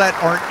money. people that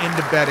aren't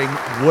into betting,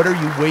 what are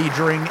you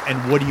wagering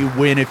and what do you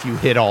win if you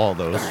hit all of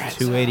those?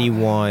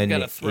 281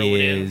 Gotta throw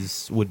it in.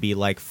 would be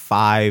like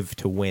 5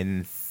 to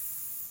win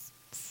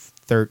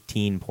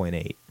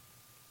 13.8.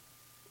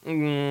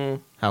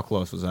 How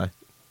close was I?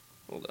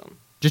 Hold on.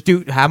 Just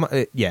do how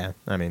much? Yeah,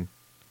 I mean,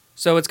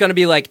 So it's going to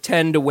be like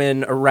 10 to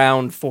win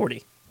around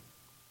 40.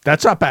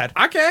 That's not bad.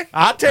 Okay.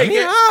 I'll take it.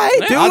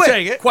 do I'll it.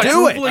 take it. Do it.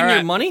 Quadrupling All right.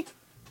 your money?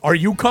 Are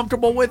you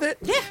comfortable with it?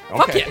 Yeah. Okay,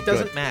 Fuck yeah. It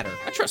doesn't matter.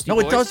 I trust you No,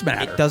 it boys. does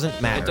matter. It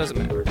doesn't matter. It doesn't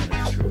matter.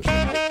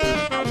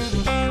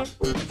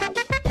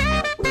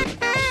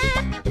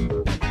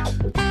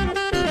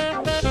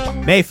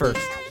 May 1st,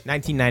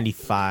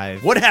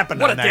 1995. What happened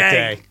What on a that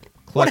day. day?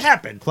 What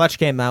happened? Clutch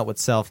came out with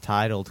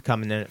self-titled,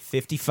 coming in at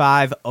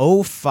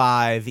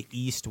 55.05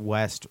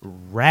 East-West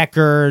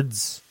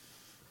records.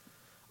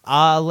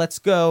 Let's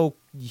go.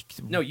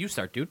 No, you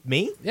start, dude.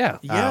 Me? Yeah.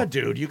 Yeah,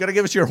 dude, you got to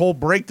give us your whole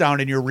breakdown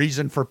and your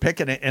reason for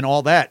picking it and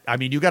all that. I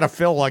mean, you got to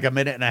fill like a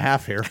minute and a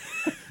half here.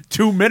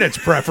 2 minutes,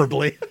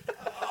 preferably.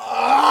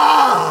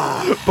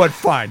 But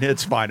fine,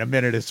 it's fine. A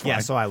minute is fine. Yeah,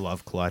 so I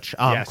love Clutch.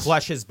 Yes.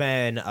 Clutch has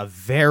been a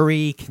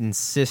very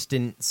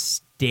consistent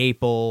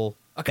staple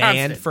A band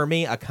constant. for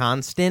me, a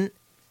constant.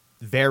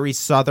 very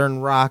southern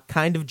rock,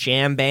 kind of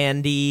jam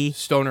bandy.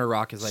 Stoner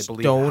rock is, I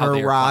believe, how Stoner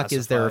they are rock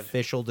is their classified.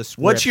 official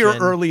description. What's your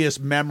earliest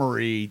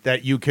memory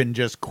that you can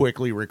just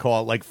quickly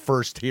recall, like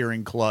first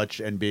hearing Clutch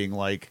and being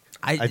like,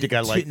 I think I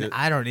liked it.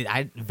 I don't.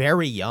 I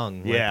very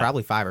young. Yeah. Like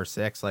probably 5 or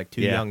 6. Like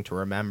too Yeah. young to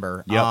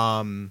remember. Yep.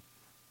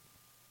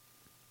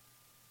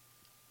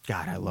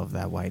 God, I love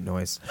that white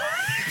noise.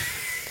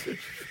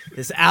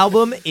 This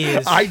album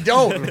is I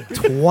don't.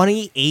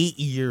 28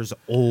 years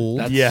old.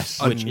 That's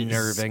Yes. which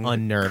unnerving. is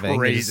unnerving.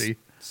 Crazy. It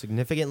is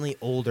significantly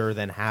older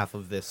than half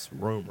of this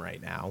room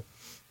right now.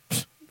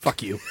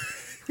 Fuck you.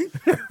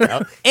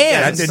 That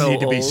And didn't so need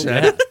to be old.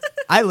 said.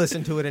 I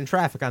listened to it in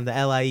traffic on the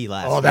LIE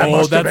last Oh, night. that Oh,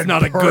 must have that's been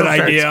not a good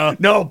perfect. idea.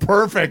 No,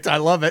 perfect. I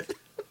love it.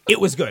 It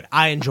was good.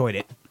 I enjoyed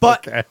it.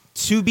 But Okay.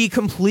 to be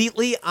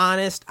completely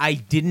honest, I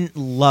didn't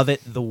love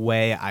it the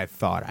way I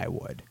thought I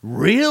would.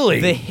 Really?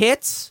 The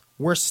hits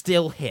were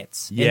still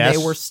hits. Yes.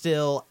 And they were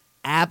still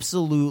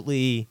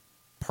absolutely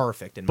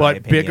perfect in my but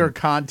opinion. bigger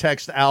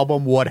context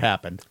album, what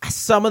happened?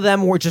 Some of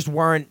them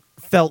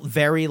felt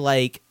very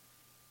like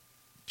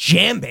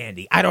jam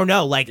bandy. I don't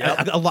know, like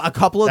a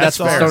couple of That's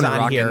the fair. songs Stoner on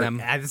rock in here.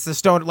 them. It's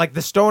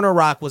the stoner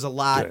rock was a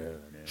lot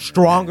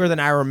stronger than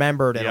I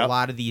remembered, and Yep. a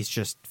lot of these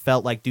just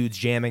felt like dudes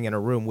jamming in a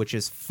room, which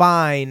is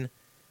fine.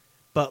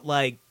 But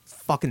like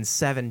fucking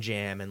 7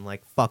 Jam and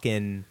like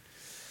fucking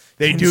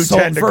They do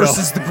Salt tend to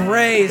versus the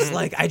Greys,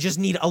 like I just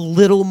need a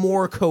little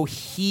more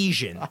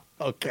cohesion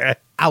go. Okay.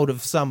 out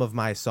of some of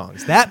my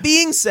songs. That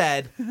being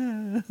said,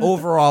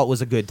 overall it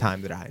was a good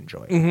time that I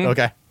enjoyed.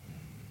 Okay.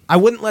 I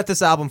wouldn't let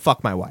this album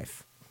fuck my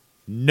wife.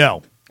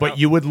 No, but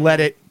you would let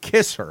it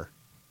kiss her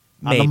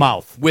on the Maybe.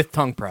 mouth. With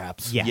tongue,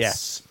 perhaps. Yes.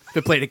 Yes. If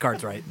it played the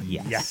cards right.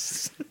 Yes.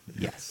 Yes.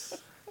 Yes.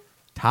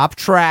 Top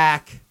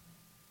track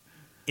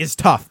is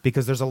tough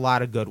because there's a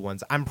lot of good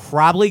ones. I'm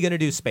probably going to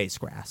do Space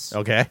Grass.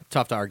 Okay.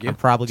 Tough to argue. I'm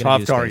probably going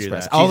Tough to do to Space argue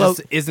Grass. that. Although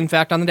Jesus is, in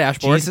fact, on the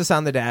dashboard. Jesus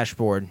on the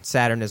dashboard,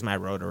 Saturn is my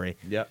rotary.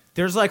 Yep.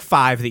 There's like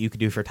 5 that you could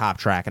do for top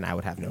track, and I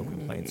would have no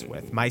complaints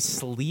with. My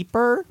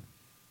sleeper,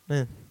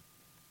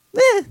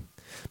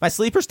 my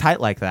sleeper's tight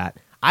like that.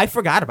 I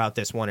forgot about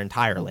this one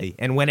entirely,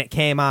 and when it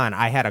came on,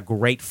 I had a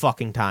great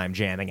fucking time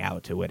jamming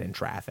out to it in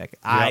traffic.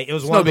 It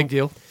was It's one no of the- big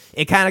deal.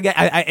 It kind of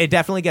it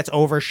definitely gets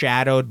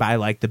overshadowed by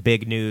like the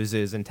big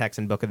newses and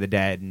Texan Book of the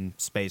Dead and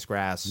Space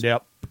Grass.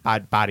 Yep.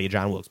 Body of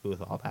John Wilkes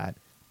Booth, all that.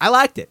 I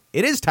liked it.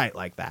 It is tight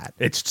like that.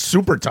 It's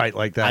super tight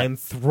like that. I'm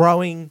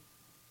throwing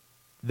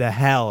the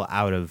hell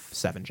out of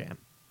 7 Jam.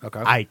 Okay.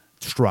 I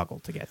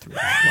struggled to get through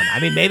that one. I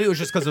mean, maybe it was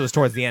just because it was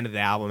towards the end of the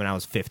album and I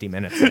was 50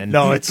 minutes in.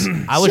 No, it's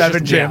I was 7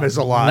 just Jam is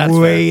a lot.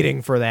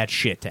 waiting for that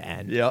shit to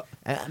end. Yep.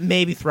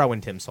 Maybe throw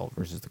in Tim Salt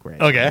versus the Greys.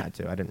 Okay. I had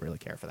to. I didn't really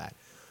care for that.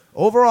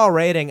 Overall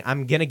rating,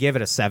 I'm gonna give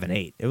it a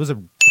 7-8. It was a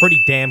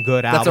pretty damn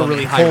good That's album. a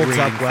really It high holds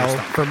rating up for well.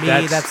 stuff. For me,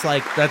 that's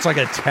like That's like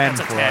a 10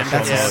 for 10. us.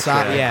 that's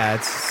almost, yeah,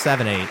 it's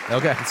 7-8.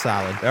 Okay. It's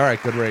solid. All right,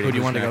 good rating. Who do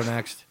you want to go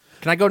next?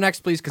 Can I go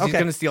next, please? Because he's Okay.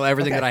 going to steal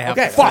everything that I have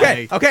Okay. to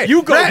say. Okay.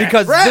 You go.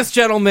 Because Rev, this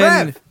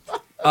gentleman,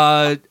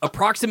 Rev.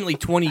 approximately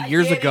 20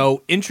 years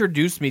ago,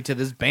 introduced me to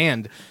this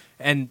band.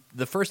 And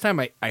the first time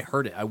I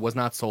heard it, I was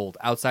not sold.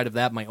 Outside of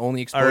that, my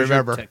only exposure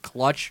remember. to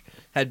Clutch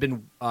had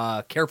been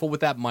Careful with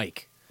That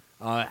Mic.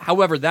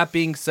 However, that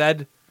being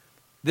said,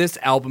 this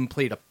album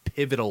played a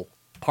pivotal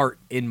part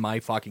in my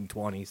fucking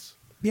 20s.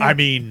 I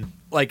mean,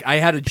 Like, I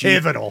had a Jeep.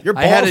 Pivotal. Your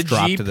I had balls a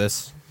dropped Jeep to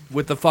this.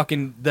 with the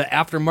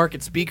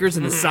aftermarket speakers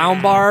and the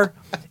sound bar,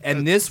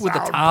 and this with the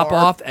sound top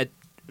bar. off at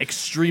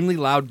extremely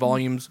loud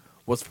volumes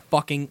was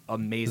fucking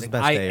amazing. the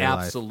best I day of your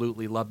life.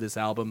 absolutely love this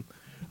album.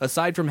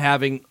 Aside from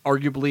having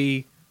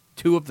arguably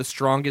 2 of the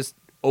strongest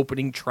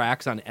opening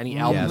tracks on any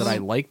album Yes. that I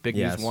like, Big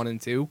Yes. News 1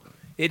 and 2,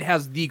 it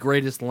has the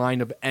greatest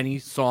line of any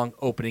song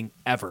opening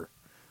ever.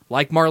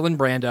 Like Marlon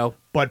Brando,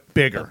 but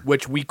bigger.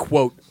 which we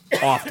quote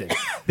often.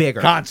 Bigger.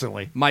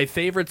 Constantly. My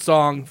favorite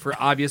song, for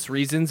obvious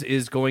reasons,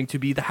 is going to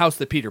be The House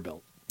That Peter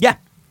Built. Yeah.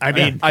 I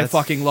mean, I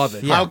fucking love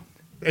it. how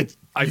it's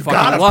I you fucking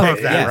gotta love pick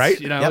it. that, Yes. right?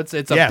 You know, Yep.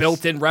 it's a Yes.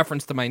 built-in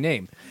reference to my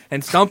name.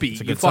 And Stumpy, a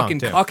you good song, fucking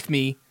too. cucked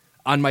me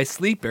on my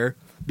sleeper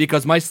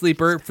because my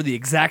sleeper, for the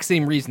exact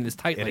same reason, is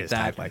tight, It like, is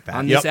that. tight like that.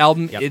 On Yep. this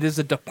album, Yep. it is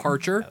a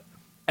departure,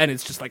 and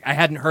it's just like I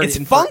hadn't heard It's it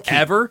in funky.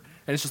 forever,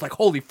 and it's just like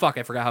holy fuck,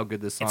 I forgot how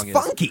good this song It's is.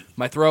 funky.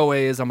 My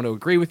throwaway is I'm going to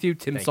agree with you.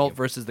 Tim Thank Salt you.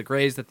 versus the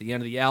Greys at the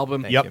end of the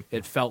album. Thank Yep. you.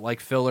 It felt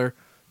like filler.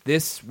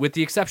 This, with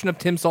the exception of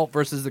Tim Salt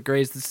versus the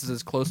Greys, this is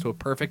as close to a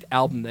perfect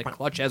album that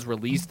Clutch has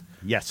released.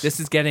 Yes. This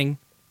is getting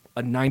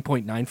a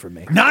 9.9 for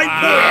me. 9.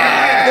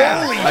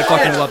 Holy I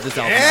fucking love this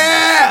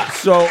album.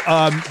 So,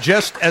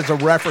 just as a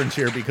reference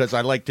here, because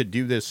I like to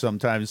do this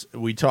sometimes,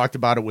 we talked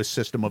about it with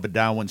System of a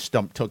Down when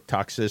Stump took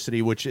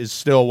Toxicity, which is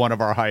still one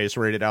of our highest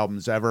rated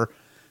albums ever.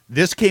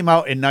 This came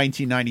out in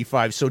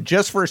 1995. So,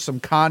 just for some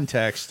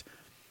context,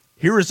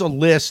 here is a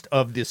list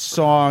of the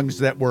songs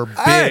that were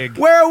big.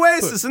 We're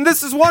Oasis, and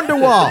this is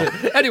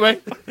Wonderwall. Anyway,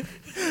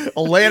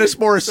 Alanis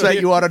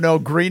Morissette, you ought to know.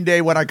 Green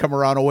Day, When I Come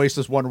Around,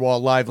 Oasis,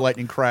 Wonderwall, Live,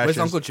 Lightning Crashes, where's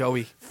Uncle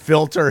Joey?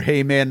 Filter,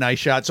 Hey Man, Nice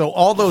Shot. So,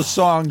 all those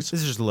songs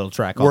This is just a little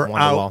track We're off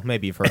Wonderwall. out.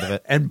 Maybe you've heard of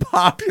it. and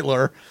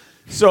popular.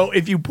 So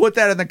if you put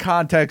that in the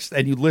context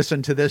and you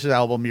listen to this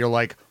album, you're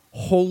like,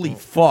 holy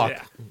fuck.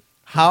 Yeah.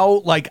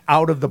 How like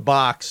out of the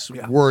box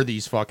were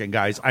these fucking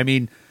guys? I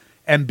mean,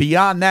 and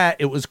beyond that,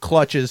 it was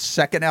Clutch's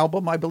second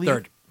album, I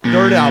believe.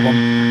 Third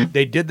album.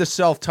 They did the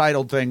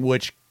self-titled thing,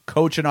 which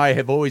Coach and I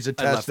have always I left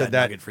attested that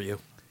that nugget for you.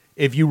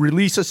 if you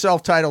release a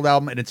self-titled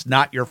album and it's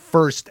not your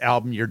first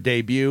album, your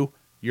debut,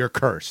 you're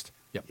cursed.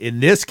 Yep. In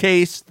this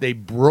case, they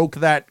broke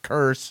that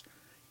curse.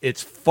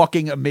 It's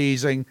fucking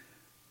amazing.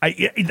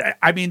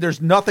 I mean,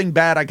 there's nothing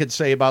bad I could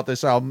say about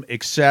this album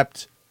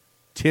except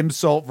Tim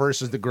Salt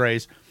versus the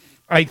Grays.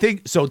 I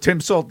think so. Tim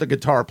Salt, the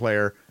guitar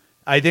player.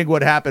 I think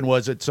what happened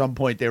was at some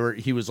point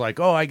he was like,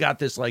 "Oh, I got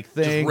this like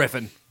thing,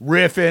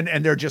 riffing,"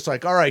 and they're just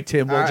like, "All right,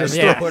 Tim, we'll just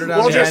put it on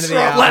we'll the just end of the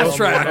throw album. last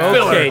track,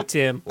 Okay,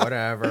 Tim.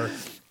 Whatever.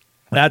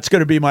 That's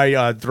going to be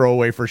my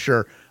throwaway for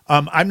sure.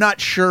 I'm not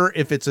sure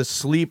if it's a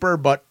sleeper,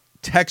 but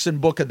Texan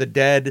Book of the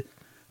Dead.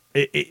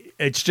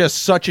 It's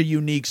just such a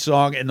unique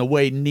song, and the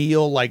way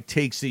Neil like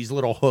takes these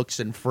little hooks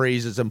and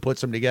phrases and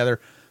puts them together.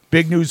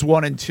 Big News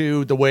 1 and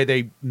 2, the way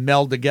they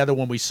meld together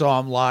when we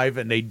saw them live,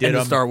 and they did And the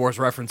them. Star Wars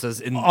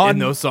references in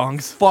those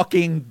songs.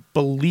 Fucking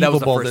believable. That was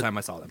the first time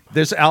I saw them.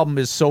 This album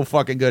is so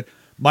fucking good.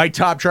 My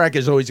top track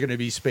is always going to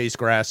be Space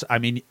Grass. I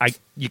mean,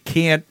 you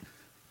can't.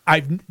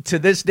 To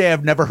this day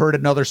I've never heard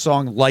another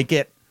song like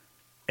it,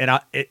 and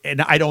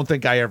I don't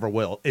think I ever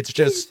will. It's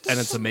just And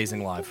it's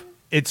amazing live.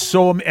 it's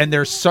so, and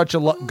they're such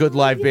a good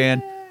live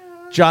band.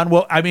 John,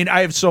 well, I mean,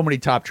 I have so many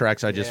top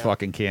tracks, I just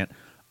fucking can't.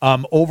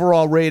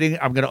 Overall rating,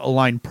 I'm going to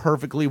align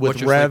perfectly with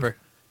What's your Rev. sleeper?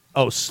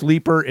 Oh,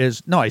 sleeper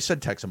is no. I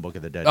said Texan Book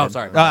of the Dead. Oh, didn't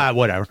sorry. I?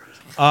 Whatever.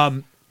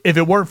 If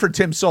it weren't for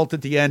Tim Salt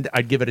at the end,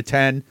 I'd give it a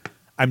 10.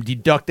 I'm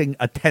deducting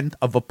a 1/10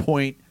 of a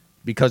point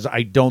because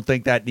I don't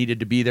think that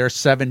needed to be there.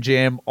 7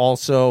 Jam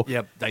also.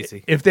 Yep,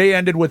 dicey. If they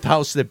ended with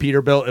House That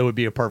Peter Built, it would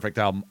be a perfect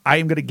album. I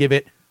am going to give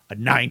it a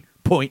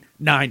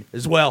 9.9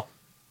 as well.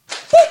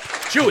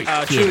 Chewy.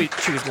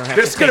 Chewy's gonna have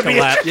This is to gonna take be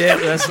a a- lap. Yeah,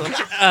 this one.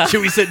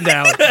 Chewy sitting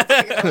down.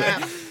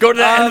 Go to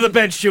the end of the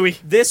bench, Chewy.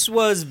 This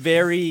was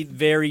very,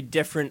 very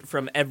different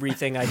from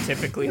everything I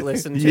typically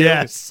listen to.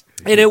 Yes.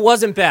 And it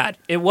wasn't bad.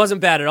 It wasn't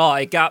bad at all.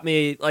 It got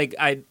me like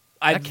I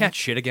Cat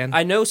shit again.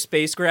 I know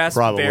Space Grass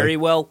Probably. very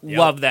well.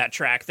 Love that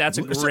track. That's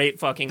a great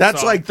fucking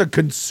That's song. like the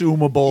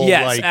consumable.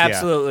 Yes, like,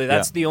 absolutely. yeah.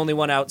 That's the only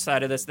one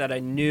outside of this that I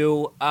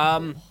knew.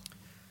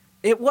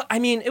 It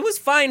was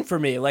fine for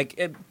me. Like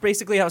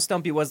basically how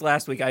Stumpy was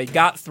last week. I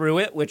got through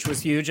it, which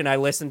was huge, and I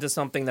listened to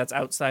something that's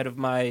outside of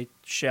my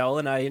shell,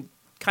 and I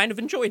kind of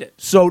enjoyed it.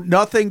 So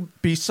nothing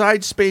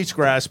besides Space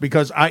Grass,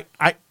 because I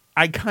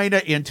kind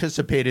of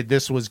anticipated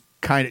this was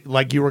kind of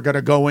like you were going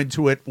to go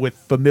into it with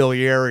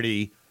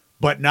familiarity,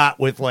 but not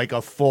with like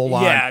a full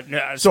on. Yeah,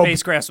 no, So-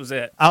 Space Grass was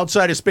it.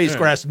 Outside of Space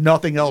Grass,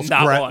 nothing else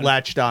Not one.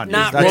 latched on.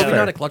 Not That's really. Roby fair.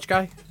 not a clutch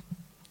guy?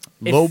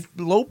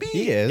 Lobie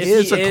He is. If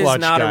is he a clutch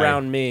is not guy.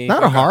 around me.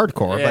 Not a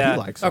hardcore, but Yeah. he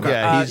likes it.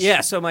 Yeah,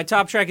 he's- So my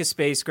top track is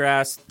Space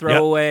Grass.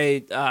 Throw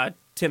away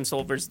Tim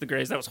Soul versus the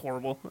Grays. That was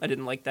horrible. I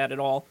didn't like that at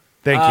all.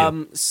 Thank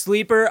you.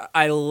 Sleeper,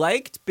 I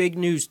liked Big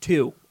News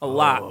 2 a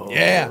lot.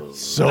 Yeah.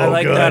 So I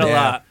liked good. that a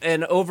yeah. lot.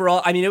 And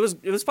overall, I mean, it was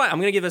fine. I'm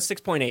going to give it a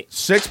 6.8.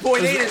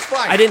 6.8 is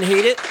fine. I didn't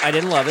hate it. I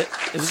didn't love it.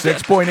 It was good.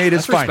 6.8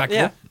 is fine. respectable.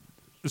 Yeah.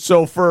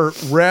 So for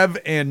Rev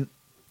and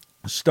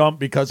Stump,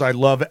 because I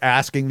love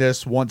asking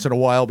this once in a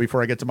while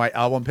before I get to my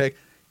album pick,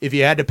 if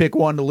you had to pick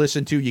one to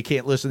listen to, you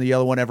can't listen to the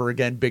other one ever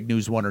again, Big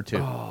News 1 or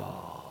 2.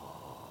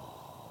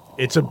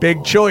 It's a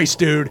big choice,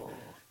 dude.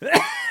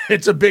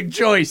 It's a big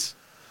choice.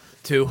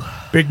 2.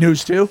 Big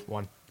News 2?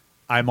 1.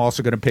 I'm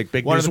also going to pick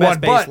Big One of News the best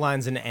 1, bass but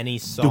lines in any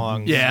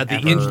song. Yeah, the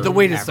ever, the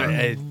way to ever.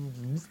 say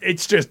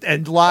it's just,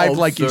 and live,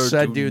 like you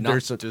said, dude,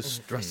 there's a,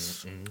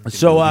 distress.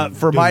 So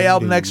for my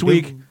album next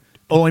week,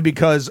 only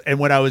because, and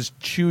when I was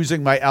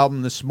choosing my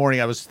album this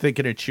morning, I was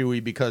thinking of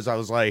Chewy because I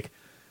was like,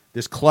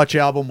 this Clutch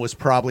album was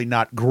probably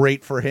not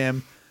great for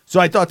him. So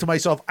I thought to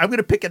myself, I'm going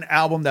to pick an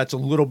album that's a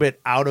little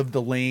bit out of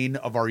the lane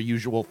of our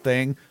usual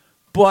thing,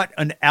 but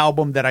an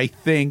album that I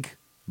think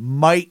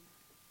might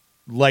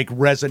like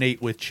resonate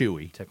with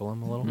Chewy. Tickle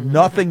him a little.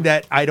 Nothing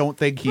that I don't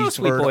think he's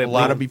Sweet heard Boy a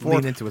lot Blue. of before.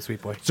 Lean into a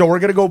sweet boy. So we're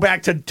going to go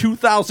back to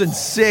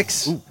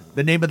 2006.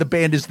 The name of the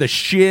band is The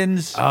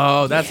Shins.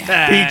 Oh, that's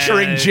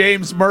Featuring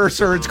James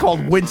Mercer. It's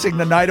called Wincing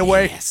the Night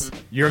Away.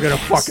 You're going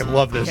to fucking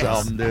love this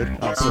album, dude.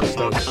 I'm so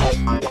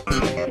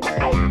stoked.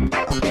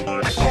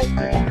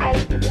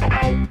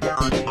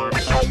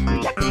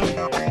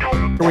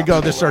 Here we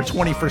go. This is our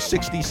 20 for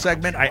 60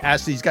 segment. I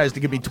asked these guys to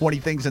give me 20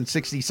 things in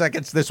 60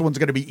 seconds. This one's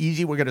going to be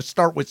easy. We're going to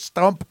start with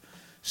Stump.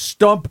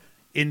 Stump,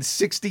 in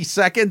 60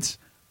 seconds,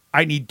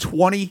 I need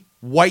 20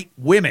 white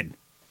women.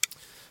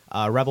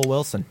 Rebel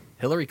Wilson.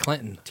 Hillary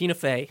Clinton. Tina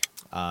Fey.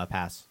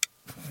 Pass.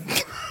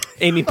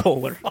 Amy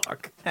Poehler.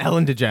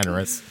 Ellen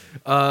DeGeneres.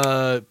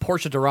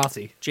 Portia de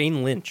Rossi.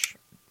 Jane Lynch.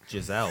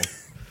 Giselle.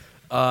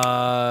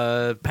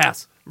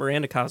 Pass.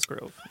 Miranda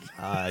Cosgrove.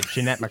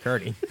 Jeanette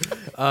McCurdy.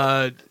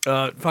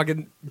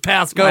 Fucking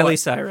pass. Go. Miley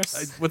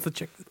Cyrus. What's the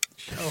chick?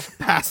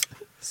 Pass.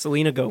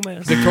 Selena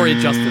Gomez. Victoria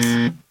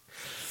Justice.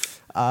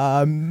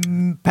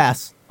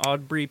 Pass.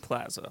 Aubrey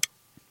Plaza.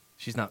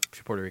 She's not.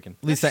 She's Puerto Rican.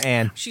 Lisa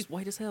Ann. She's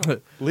white as hell. Who?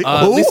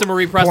 Lisa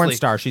Marie Presley. Porn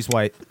star. She's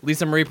white.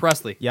 Lisa Marie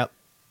Presley. Yep.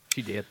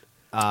 She did.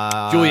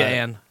 Julia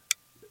Ann.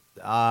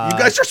 You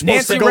guys are supposed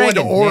Nancy to go Reagan.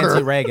 into order.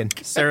 Nancy Reagan.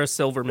 Sarah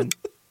Silverman.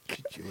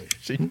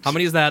 How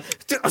many is that?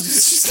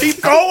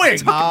 Keep going.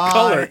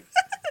 Color.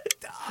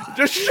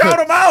 Just shout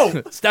them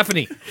out.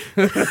 Stephanie.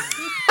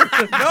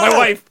 My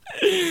wife.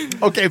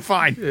 Okay,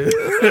 fine.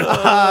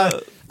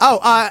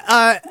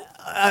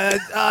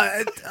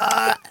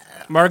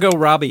 Margot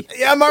Robbie.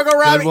 Yeah, Margot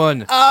Robbie. Good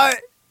one.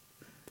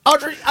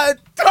 Audrey. Time's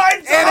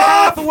Anne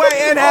up. Hathaway.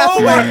 Anne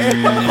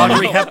Hathaway.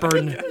 Audrey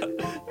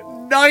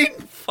Hepburn.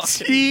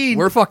 19.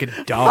 We're fucking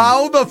dumb.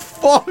 How the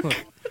fuck?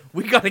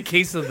 We got a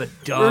case of the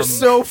dumb. We're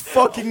so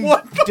fucking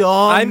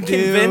dumb. I'm dude.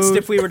 convinced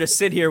if we were to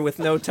sit here with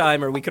no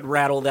timer, we could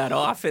rattle that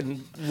off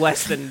in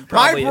less than my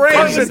probably brain,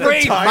 Carson,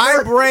 the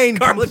timer? my brain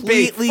Carly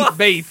completely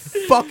Faith.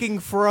 fucking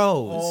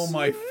froze. Oh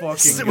my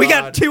fucking We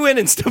got 2 in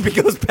and Stumpy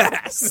goes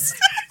past.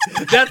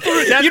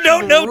 That You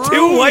don't know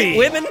 2 white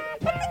women?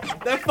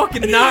 That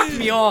fucking knocked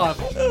me off.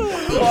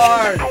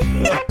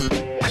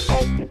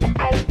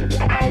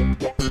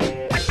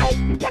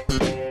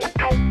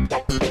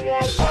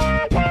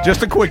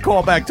 Just a quick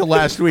callback to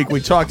last week. We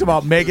talked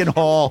about Megan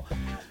Hall,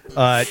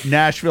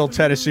 Nashville,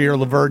 Tennessee, or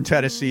Laverne,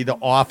 Tennessee, the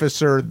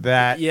officer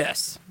that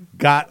Yes.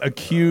 got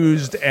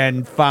accused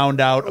and found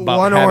out about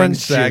One having orange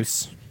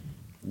sex. juice.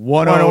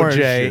 One orange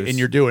OJ, juice. and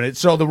you're doing it.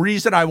 So the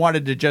reason I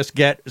wanted to just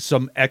get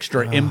some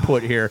extra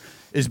input here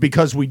is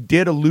because we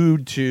did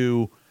allude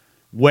to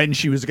when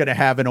she was going to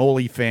have an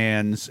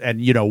OnlyFans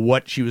and, you know,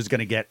 what she was going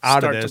to get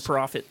out Start of to this.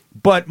 profit.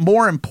 But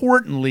more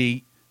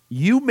importantly,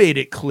 you made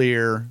it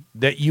clear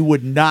that you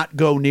would not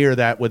go near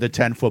that with a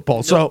 10-foot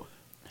pole. So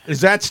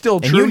is that still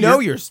And true? you know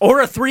You're- your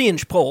Or a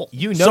 3-inch pole.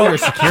 you know your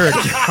security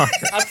guard.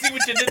 I see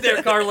what you did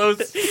there,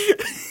 Carlos.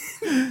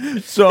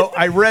 So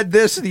I read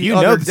this the You know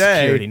other the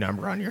day. security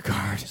number on your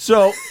card.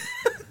 So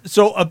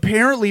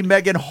apparently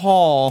Megan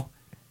Hall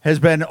has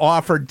been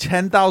offered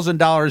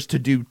 $10,000 to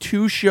do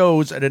 2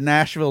 shows at a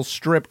Nashville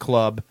strip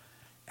club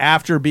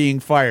after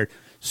being fired.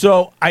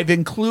 So I've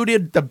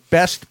included the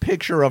best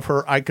picture of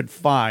her I could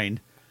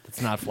find.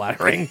 It's not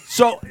flattering.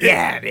 So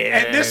yeah, it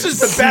is. And this is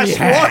the best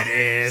one. It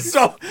is.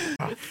 So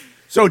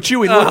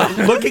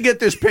Chewy, looking at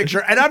this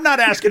picture, and I'm not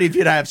asking if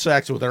you'd have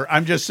sex with her.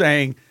 I'm just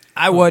saying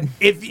I would.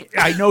 if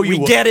I know you We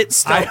would. get it,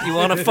 Stump. You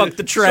want to fuck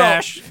the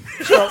trash.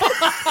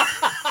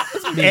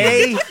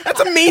 That's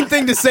a mean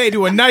thing to say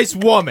to a nice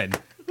woman.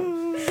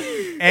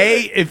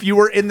 If you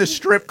were in the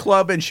strip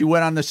club and she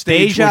went on the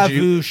stage, Deja would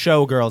you, vu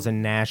showgirls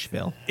in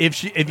Nashville.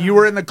 if you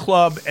were in the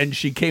club and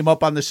she came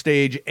up on the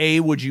stage, A,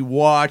 would you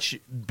watch?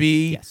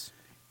 B, Yes.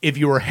 if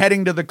you were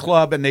heading to the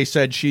club and they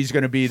said she's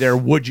going to be there,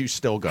 would you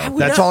still go? I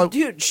would That's not- all.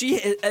 Dude, she,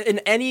 in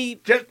any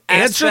Just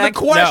answer the aspect-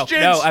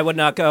 questions. No, I would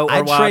not go or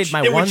I'd watch. trade my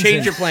It would ones change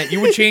in. your plan.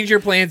 You would change your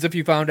plans if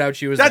you found out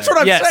she was That's there.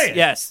 what I'm yes, saying.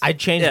 yes. I'd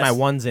change Yes. my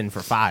ones in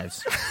for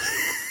fives.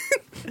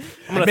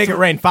 I'm gonna I'd make it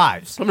rain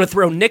fives. I'm going to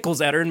throw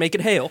nickels at her and make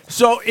it hail.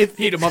 So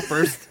Heat him up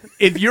first.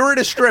 if you're at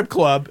a strip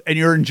club and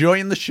you're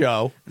enjoying the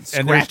show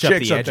and there's Scratch up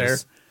chicks the up there,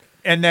 edges.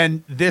 and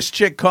then this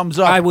chick comes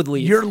up, I would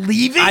leave. You're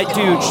leaving?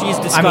 Dude, she's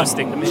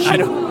disgusting to me. I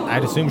don't.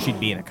 I'd assume she'd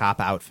be in a cop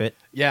outfit.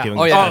 Yeah. doing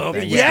Oh, the yeah. same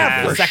thing.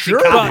 yeah, for Sexy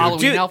sure. cop But, Halloween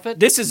Dude, outfit.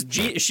 this is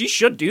she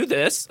should do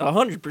this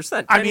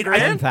 100%. I mean,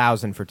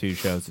 10,000 for 2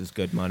 shows is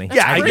good money.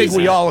 Yeah, I think crazy.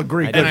 we all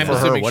agree. And Good And I'm for her,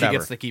 assuming she whatever.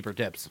 gets to keep her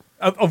tips.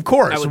 Of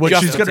course, I would what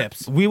just she's the gonna.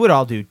 tips. We would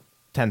all do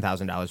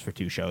 $10,000 for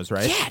 2 shows,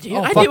 right? Yeah, dude.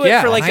 Oh, I fuck do it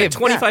yeah. for like I a have-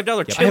 $25 I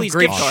have Chili's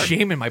great gift card.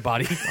 shame in my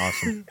body.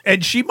 Awesome.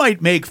 And she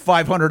might make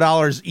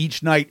 $500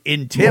 each night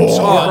in tips,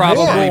 Oh, or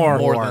probably more,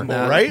 more than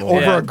that. right? More.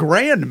 Over Yeah.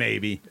 $1,000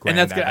 maybe. And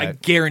that's Grand, I I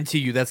bet. guarantee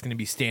you that's going to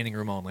be standing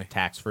room only.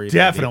 Tax free.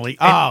 Definitely.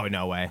 Oh,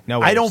 no way. No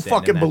way. I you're don't sitting in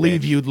fucking that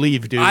believe bitch. you'd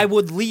leave, dude. I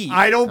would leave.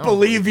 I don't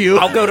believe you.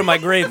 I'll go to my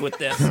grave with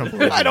this.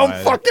 I don't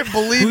fucking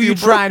believe Who you, you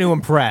bro. trying to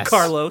impress?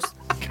 Carlos.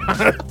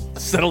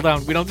 Settle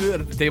down. We don't do that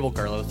at the table,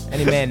 Carlos.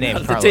 Any man named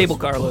At the Carlos. table,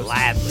 Carlos.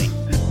 Gladly.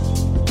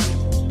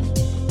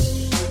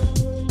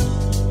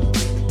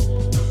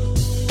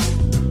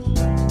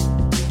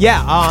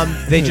 Yeah,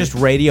 they just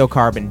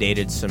radiocarbon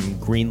dated some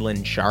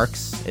Greenland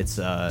sharks. It's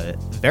a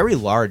very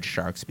large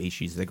shark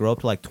species. They grow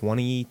up to like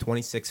 20,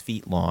 26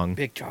 feet long.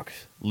 Big chalk.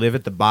 Live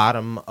at the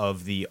bottom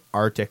of the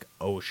Arctic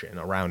Ocean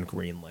around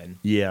Greenland.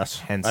 Yes,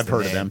 Hence I've the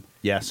heard of name. them.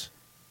 Yes.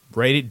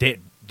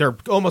 They're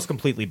almost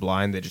completely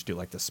blind. They just do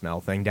like the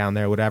smell thing down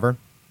there, whatever.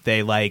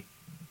 They like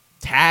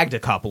tagged a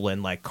couple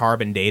and like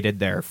carbon dated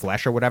their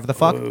flesh or whatever the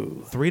fuck.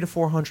 300 to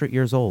 400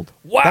 years old.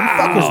 Wow. Them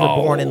fuckers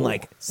were born in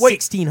like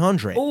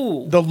 1600.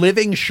 Ooh. The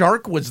living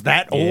shark was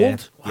that Yeah,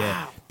 old?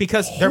 Yeah.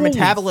 Because their Holy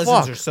metabolisms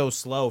fuck. are so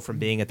slow from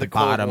being at the, The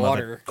cold bottom of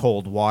water. the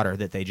cold water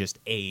that they just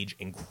age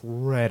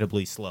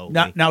incredibly slowly.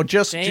 Now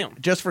just Damn.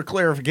 just for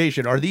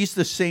clarification, are these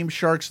the same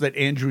sharks that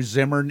Andrew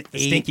Zimmern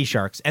ate? Stinky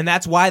sharks. And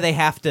that's why they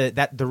have to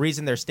the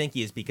reason they're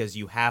stinky is because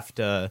you have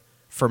to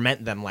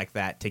ferment them like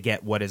that to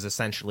get what is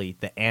essentially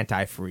the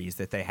antifreeze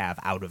that they have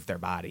out of their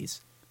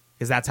bodies.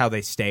 because that's how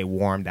they stay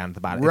warm down at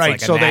the bottom. Right,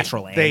 It's like so a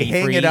natural they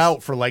hang it antifreeze.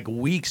 out for like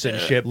weeks and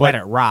shit. Let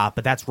But it rot,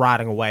 but that's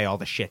rotting away all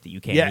the shit that you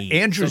can't yeah, eat.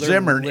 Andrew So they're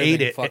Zimmern living,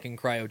 ate it, fucking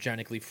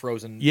cryogenically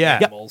frozen Yeah.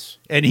 Yep. animals.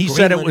 and he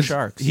said it Greenland was.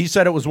 sharks. He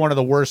said it was one of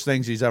the worst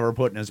things he's ever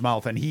put in his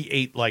mouth, and he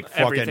ate like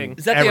fucking. Everything.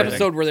 Is that everything. the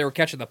episode where they were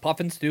catching the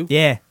puffins too?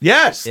 Yeah,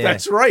 Yes, Yeah.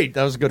 that's right.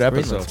 That was a good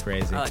episode. Greenland's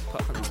crazy. I like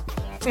puffins.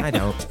 I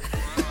know.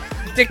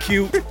 They're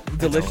cute,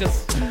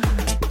 delicious.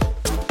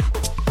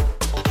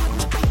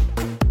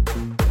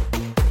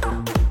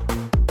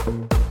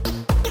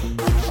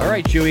 All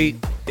right, Chewy,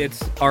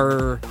 it's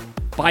our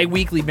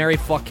bi-weekly Mary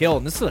Fuck Kill,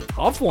 and this is a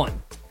tough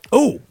one.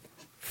 Oh,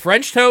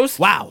 French toast,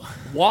 wow.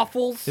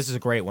 waffles, This is a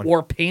great one.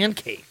 or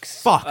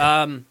pancakes. Fuck.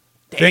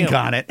 Think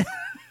on it.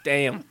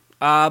 Damn.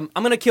 I'm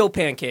gonna kill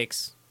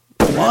pancakes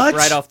What?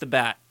 right off the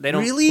bat. They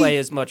don't Really? play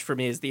as much for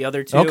me as the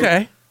other two.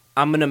 Okay.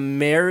 I'm gonna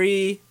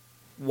marry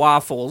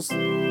waffles,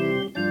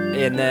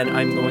 and then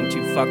I'm going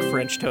to fuck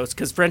French toast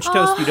because French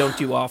toast you don't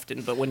do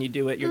often, but when you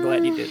do it, you're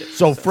glad you did it.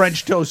 So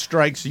French toast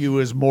strikes you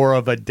as more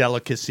of a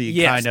delicacy,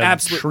 Yes, kind of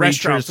absolute treat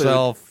restaurant food.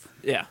 yourself.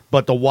 Yeah.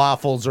 But the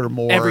waffles are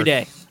more Every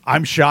day.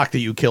 I'm shocked that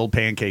you killed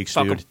pancakes,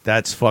 Fuck dude. 'em.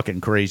 That's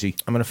fucking crazy.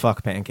 I'm gonna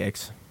fuck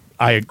pancakes.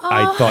 I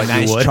thought A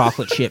nice you would.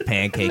 chocolate chip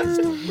pancake is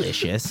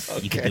delicious.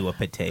 You could do a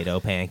potato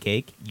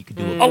pancake. You could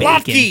do a A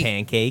bacon latke.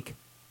 pancake.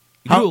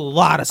 You can do a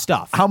lot of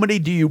stuff. How many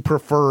do you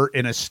prefer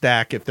in a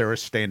stack if they're a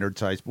standard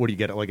size? What do you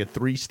get? Like a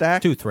 3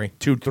 stack? 2, 3.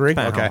 2, 3?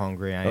 Depending Okay. how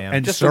hungry I am.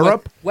 And Just to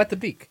syrup? wet the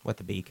beak. With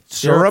the beak.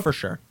 Syrup? for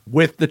sure.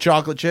 With the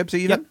chocolate chips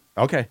even?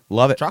 Yep. Okay.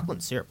 Love it. Chocolate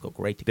and syrup go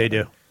great together. They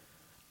do.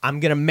 I'm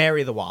gonna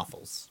marry the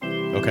waffles.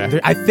 Okay.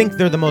 I think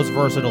they're the most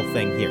versatile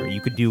thing here. You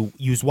could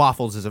use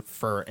waffles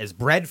as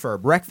bread for a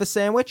breakfast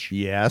sandwich.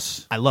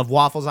 Yes. I love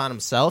waffles on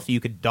themselves. You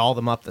could doll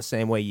them up the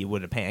same way you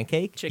would a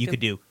pancake. Chicken. You could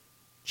do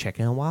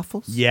chicken and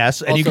waffles.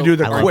 Yes. And you Also, can do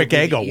the I like quick to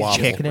do egg the waffle. easiest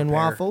Chicken and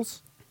prepare.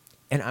 waffles.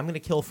 And I'm gonna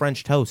kill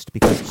French toast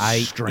because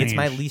Strange. it's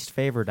my least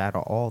favorite out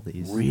of all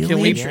these. Really? Can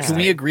we Yeah. Can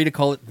we agree to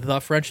call it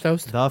the French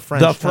toast? The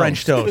French The toast.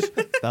 French toast.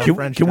 The Can,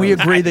 French can we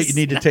toast. agree that you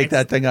need to take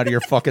that thing out of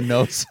your fucking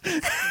nose?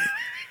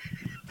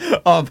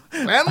 I'm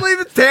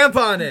leaving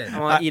tampon in. I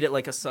want to eat it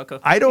like a sucker.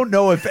 I don't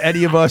know if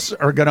any of us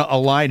are going to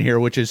align here,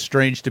 which is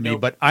strange to me,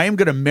 but I am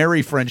going to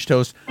marry French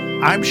toast.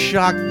 I'm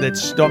shocked that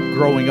Stump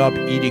growing up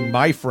eating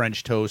my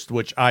French toast,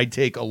 which I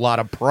take a lot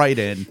of pride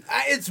in.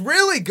 It's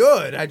really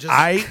good.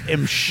 I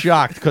am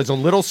shocked because a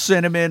little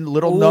cinnamon,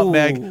 little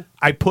nutmeg.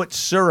 I put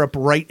syrup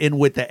right in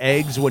with the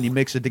eggs when you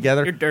mix it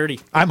together. You're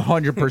dirty. I'm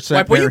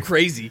 100% Why are you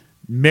crazy?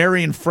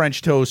 marrying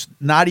French toast,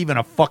 not even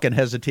a fucking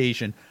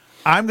hesitation.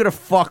 I'm going to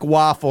fuck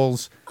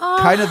waffles,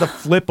 kind of the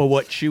flip of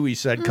what Chewy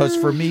said, because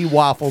for me,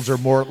 waffles are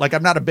more, like,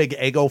 I'm not a big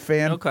Eggo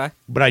fan. Okay.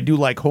 But I do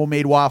like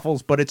homemade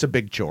waffles, but it's a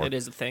big chore. It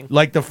is a thing.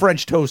 Like the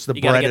French toast, the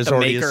You gotta bread get is the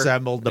already maker.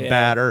 assembled, the Yeah.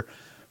 batter.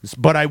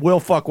 But I will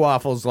fuck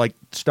waffles, like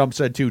Stump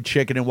said too,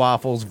 chicken and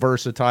waffles,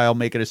 versatile,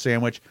 make it a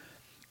sandwich.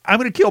 I'm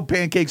going to kill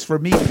pancakes. For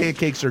me,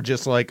 pancakes are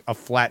just like a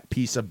flat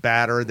piece of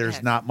batter.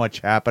 There's not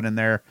much happening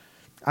there.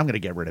 I'm going to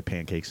get rid of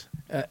pancakes.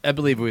 I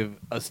believe we've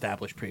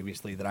established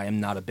previously that I am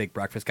not a big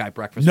breakfast guy.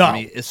 Breakfast No. for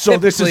me is So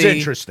this is typically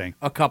interesting.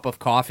 A cup of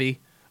coffee.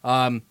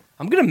 I'm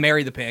gonna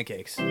marry the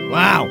pancakes.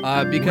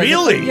 Wow. Because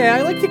Really? Yeah,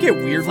 I like to get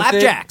weird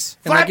Flapjacks.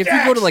 with it. And like if you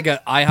go to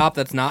Flapjacks! like a IHOP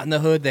that's not in the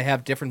hood, they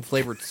have different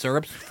flavored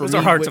syrups. For Those me,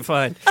 are hard whi- to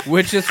find.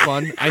 which is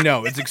fun. I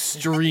know it's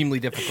extremely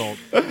difficult.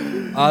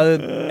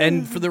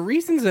 And for the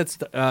reasons that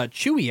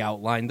Chewy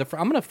outlined,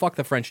 I'm gonna fuck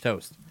the French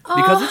toast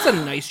because it's a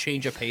nice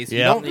change of pace.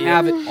 Yeah. You don't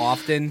have it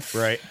often,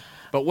 Right.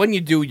 but when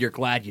you do, you're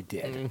glad you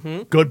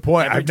did. Good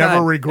point. Every I've never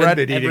time.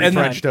 regretted And- eating and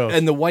French toast.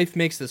 And the wife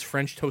makes this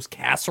French toast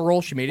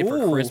casserole. She made it for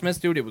Ooh. Christmas,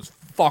 dude. It was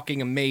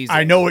fucking amazing.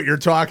 I know what you're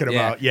talking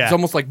about. Yeah. It's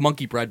almost like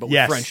monkey bread, but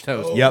Yes. with French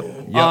toast. Yep.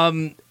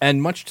 Yep.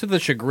 And much to the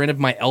chagrin of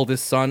my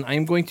eldest son, I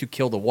am going to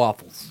kill the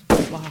waffles.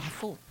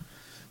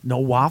 No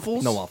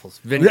waffles? No waffles.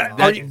 Vinny, Yeah,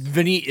 are you-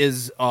 Vinny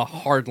is a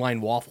hardline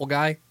waffle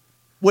guy.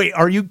 Wait,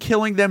 are you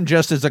killing them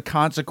just as a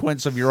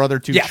consequence of your other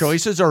two Yes.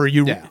 choices, or are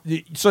you? Yeah.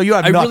 So you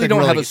have I nothing really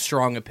don't have a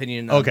strong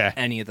opinion on Okay.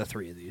 any of the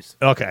three of these.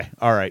 Okay,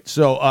 all right.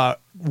 So,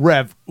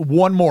 Rev,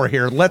 one more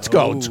here. Let's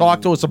go. Oh.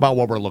 Talk to us about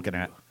what we're looking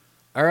at.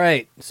 All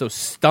right, so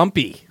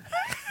Stumpy.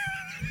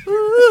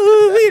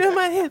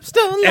 my hips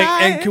don't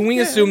And can we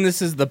assume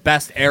this is the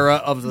best era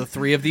of the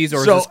three of these,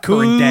 or So, is this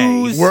current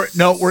day?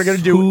 We're gonna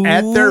do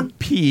at their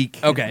peak.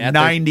 Okay, at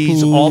their-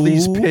 90s. All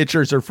these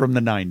pictures are from the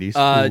 90s.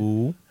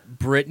 Who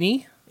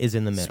Britney is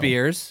in the middle?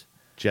 Spears,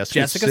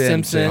 Jessica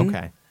Simpson.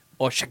 Okay.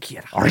 or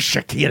Shakira. or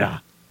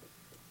Shakira.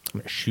 I'm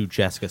gonna shoot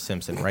Jessica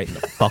Simpson right in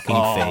the fucking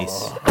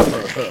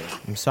face.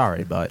 I'm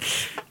sorry, but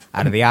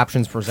out of the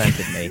options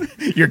presented me,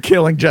 You're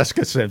killing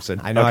Jessica Simpson.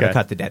 I know how Okay. to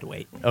cut the dead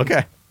weight.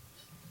 Okay.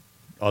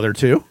 Other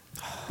two?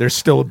 There's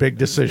still a big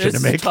decision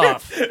This to is make.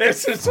 tough.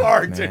 This is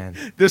hard. Man.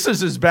 This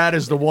is as bad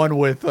as the one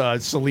with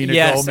Selena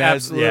Yes, Gomez.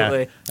 absolutely.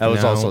 Yeah, that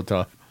was No. also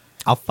tough.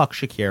 I'll fuck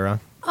Shakira.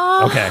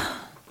 Okay.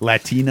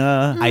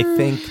 Latina. I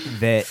think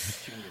that.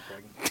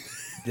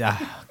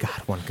 God,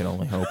 one can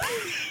only hope.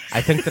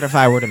 I think that if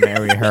I were to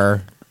marry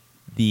her,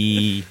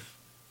 the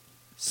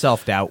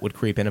self doubt would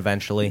creep in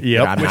eventually.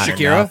 Yep. that I'm With not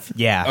Shakira? enough.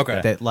 Yeah.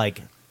 Okay. That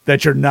like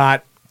that you're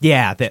not.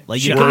 Yeah, that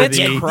like She you commits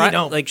worthy.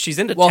 like she's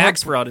into Well,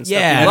 tax fraud and stuff.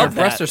 yeah, You Her love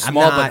breasts that. are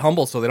small I'm but not-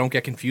 humble, so they don't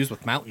get confused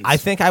with mountains. I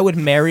think I would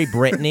marry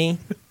Britney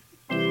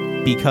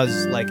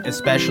because, like,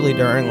 especially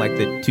during like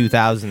the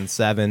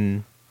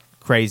 2007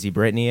 crazy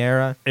Britney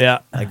era, Yeah,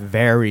 like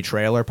very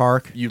trailer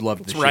park. you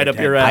love It's the right shit up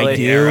your tag. alley. I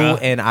do, era.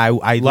 and I a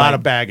lot like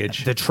of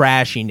baggage. the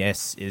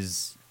trashiness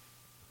is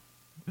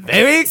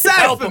very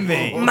exciting for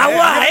me. My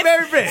wife.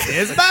 Very Britney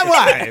is my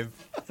wife.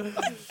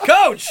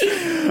 Coach.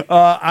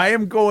 I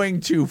am going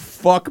to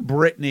fuck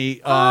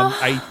Britney.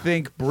 I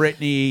think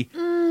Britney.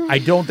 I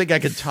don't think I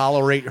could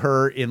tolerate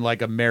her in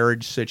like a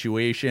marriage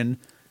situation.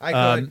 I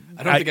could.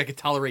 I don't think I could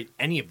tolerate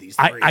any of these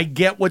three. I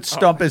get what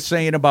Stump is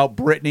saying about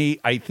Britney.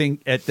 I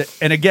think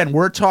and again,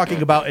 we're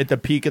talking about at the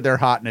peak of their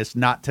hotness,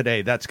 not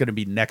today. That's going to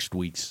be next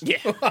week's. Yeah.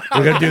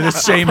 We're going to do the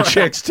same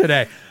chicks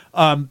today.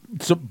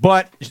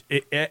 But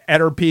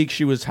at her peak,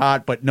 she was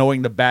hot. But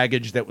knowing the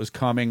baggage that was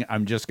coming,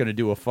 I'm just going to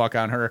do a fuck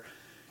on her.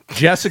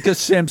 Jessica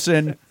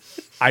Simpson,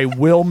 I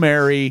will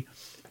marry.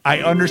 I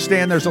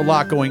understand there's a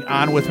lot going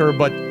on with her,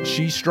 but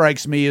she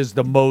strikes me as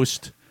the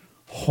most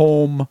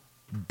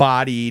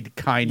home-bodied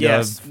kind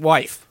Yes. of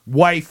Wife.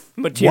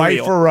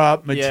 Material. wifer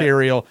up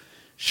material.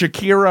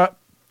 Shakira,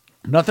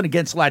 nothing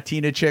against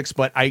Latina chicks,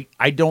 but I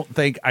don't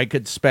think I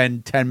could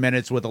spend 10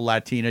 minutes with a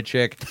Latina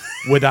chick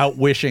without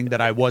wishing that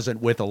I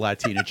wasn't with a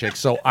Latina chick.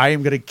 So I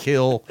am going to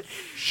kill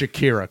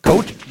Shakira.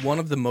 Coach? One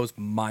of the most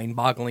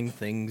mind-boggling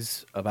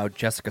things about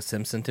Jessica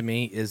Simpson to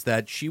me is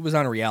that she was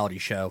on a reality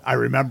show, I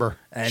remember.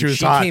 and she was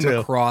she hot, came too.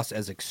 across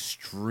as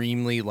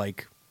extremely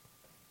like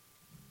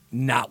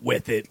not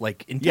with it,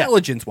 like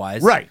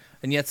intelligence-wise, Right.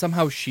 And yet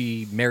somehow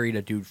she married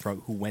a dude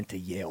who went to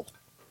Yale.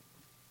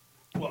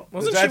 Wasn't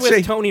Does she that with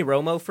say- Tony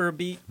Romo for a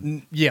beat?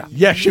 Yeah,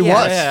 Yeah, she Yeah,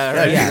 was.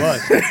 yeah, Yeah,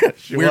 right. she was.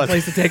 She weird was.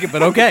 place to take it,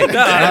 but okay. I'm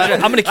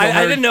gonna kill her.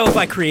 I didn't know if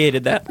I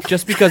created that.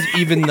 Just because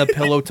even the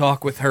pillow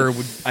talk with her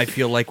would, I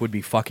feel like, would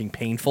be fucking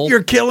painful.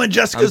 You're killing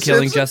Jessica I'm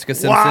killing Simpson? Jessica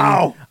Simpson.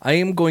 Wow. I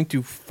am going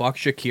to fuck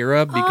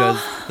Shakira because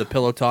the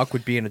pillow talk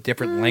would be in a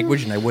different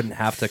language and I wouldn't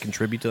have to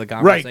contribute to the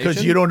Right, conversation.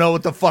 because you don't know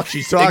what the fuck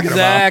she's talking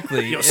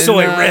exactly. Yo, And,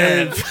 soy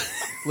red.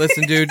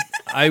 Listen, dude,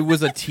 I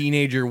was a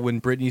teenager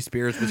when Britney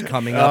Spears was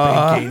coming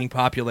up and gaining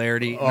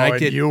popularity, and Oh, I and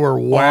did you were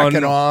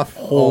whacking off?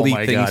 holy Oh,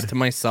 my things God. to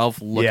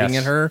myself looking Yes.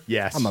 at her.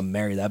 Yes. I'm gonna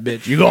marry that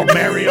bitch. You gonna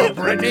marry her,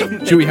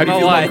 Britney? Chewy, how do you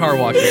feel Why? about car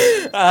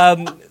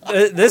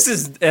washes? This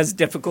is as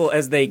difficult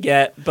as they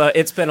get, but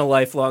it's been a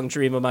lifelong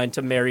dream of mine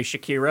to marry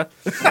Shakira.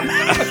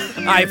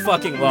 I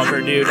fucking love her,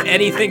 dude.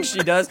 Anything she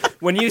does.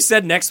 When you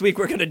said next week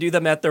we're going to do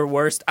them at their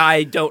worst,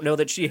 I don't know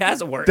that she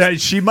has a worst.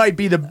 That she might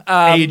be the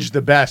age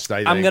the best, I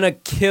think. I'm going to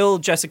kill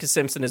Jessica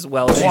Simpson as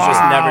well. She's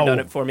just never done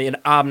it for me, and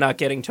I'm not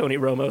getting Tony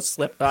Romo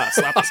sloppy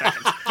seconds.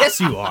 Yes,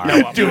 you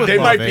are. Dude, they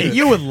might be.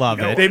 You would love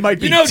it. They might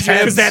be You know, tense.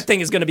 because that thing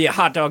is going to be a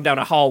hot dog down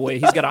a hallway.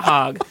 He's got a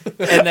hog.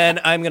 And then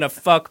I'm going to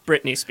fuck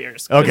Britney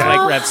Spears. 'Cause Okay.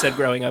 like Rev said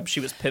growing up, she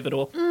was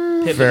pivotal.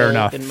 Fair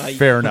enough. In my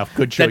Fair enough.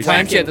 Good That choice.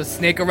 time she had the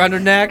snake around her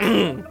neck.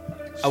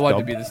 I wanted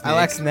to be the snake. I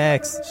like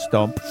snacks.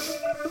 Stump.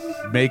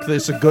 Make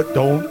this a good.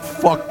 Don't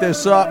fuck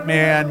this up,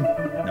 man.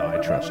 No, I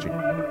trust you.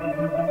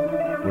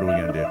 What are we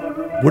gonna do?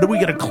 What are we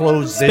gonna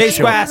close this Space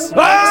show? Quest.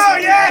 Oh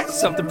yes!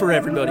 Something for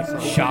everybody.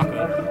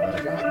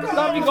 Shaka.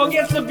 Stop you go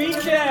get some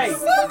BJ.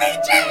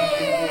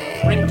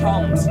 Bring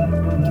Toms.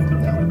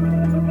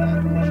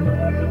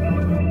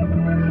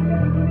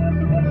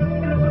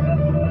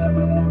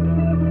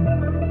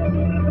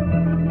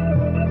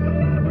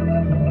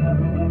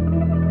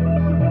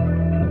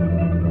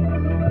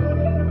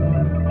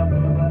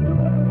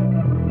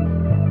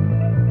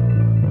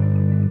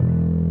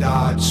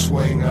 Dodge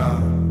Swinger,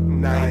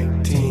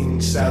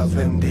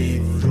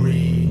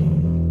 1973,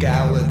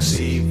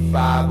 Galaxy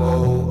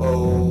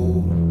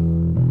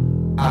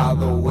 500, out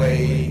the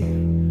way,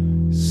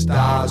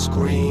 stars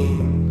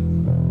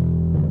green,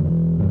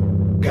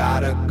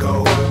 gotta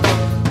go.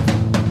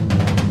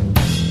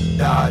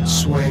 Dodge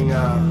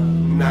Swinger,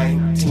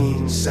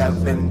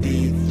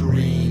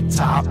 1973,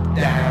 top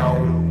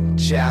down,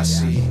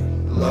 chassis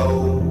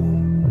low,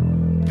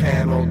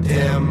 panel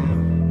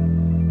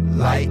dim,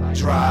 light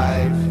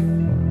drive,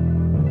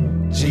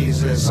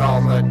 Jesus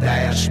on the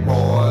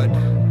dashboard,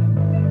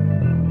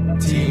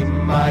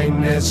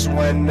 T-minus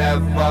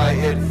whenever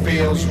it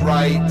feels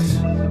right,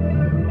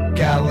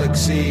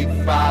 Galaxy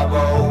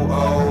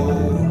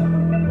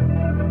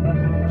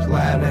 500,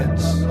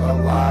 planets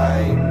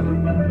align,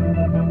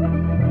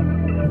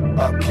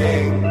 a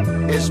king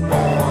is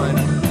born.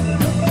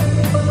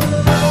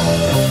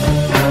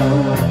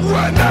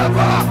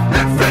 Whenever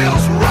it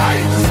feels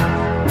right,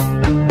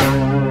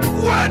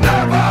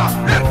 whenever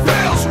it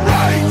feels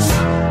right,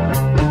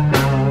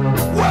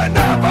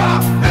 whenever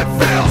it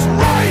feels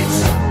right.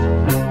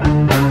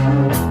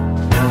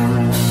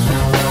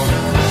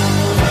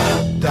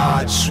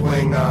 Dodge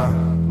Swinger,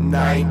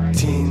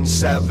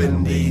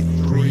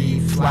 1973,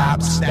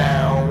 flaps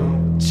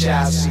down,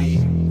 chassis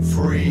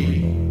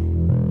free.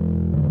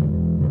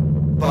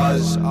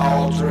 Buzz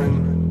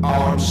Aldrin,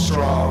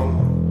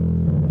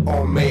 Armstrong,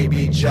 or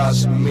maybe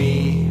just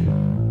me.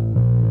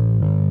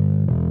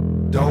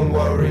 Don't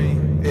worry,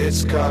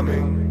 it's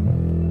coming.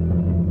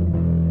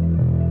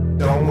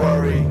 Don't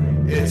worry,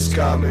 it's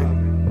coming.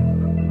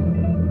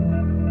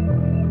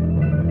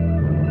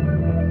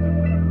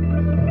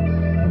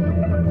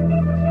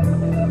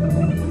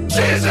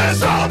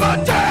 Jesus on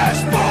the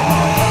dashboard,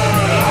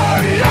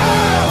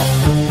 yeah.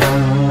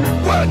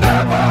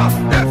 Whenever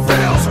it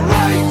feels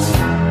right.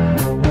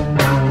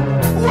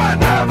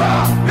 Whenever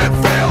it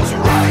feels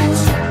right.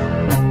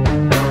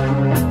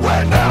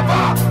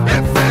 Whenever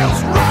it feels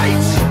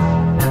right.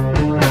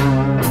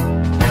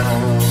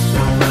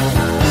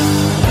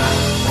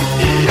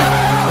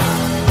 Yeah.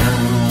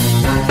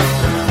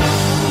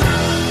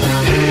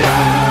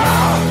 Yeah.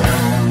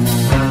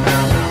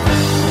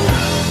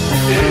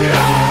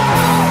 Yeah.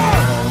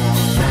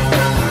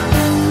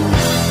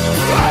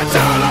 I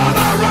turn on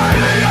the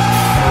radio.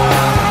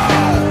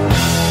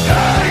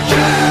 Hey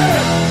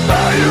kid,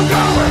 are you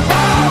going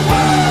my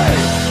way?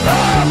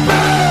 I've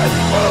been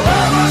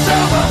wherever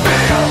ever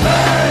feel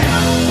me.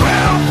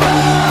 We'll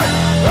find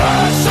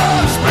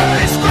some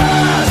space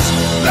grass.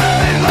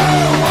 They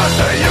learn what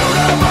the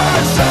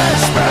universe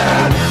is,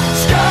 man.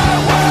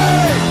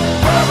 Skyway,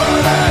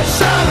 permanent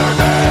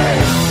Saturday.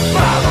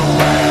 By the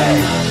way,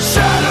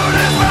 Saturn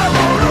is my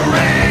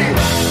rotary.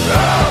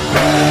 I've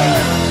been,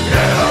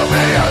 it'll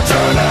be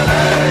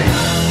eternity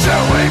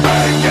till we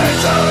make it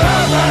to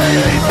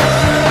M83.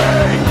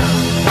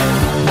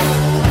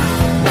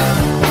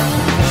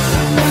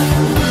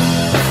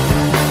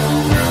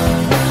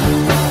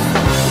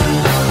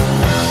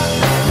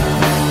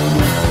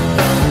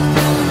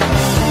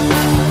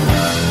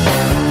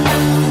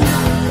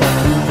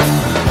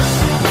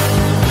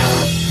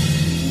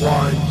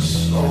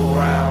 Once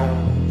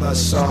around the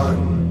sun,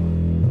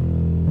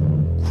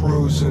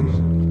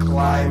 cruising,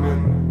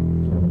 climbing.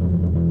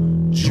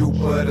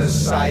 Jupiter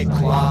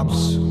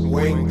Cyclops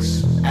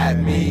winks at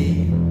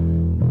me.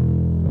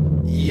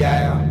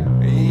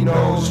 Yeah, he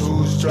knows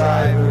who's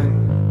driving.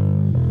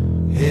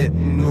 Hit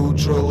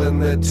neutral in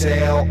the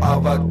tail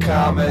of a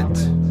comet.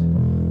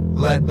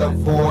 Let the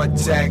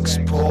vortex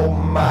pull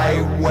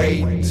my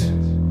weight.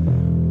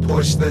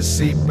 Push the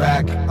seat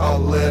back a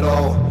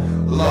little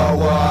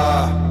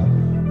lower.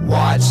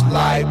 Watch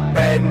light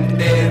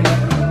bend in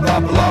the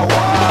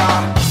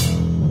blower.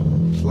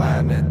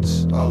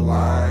 Planets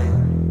align.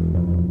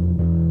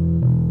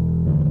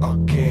 A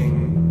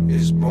king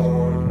is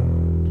born.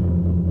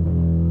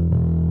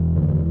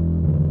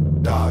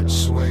 Dodge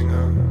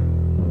Swinger.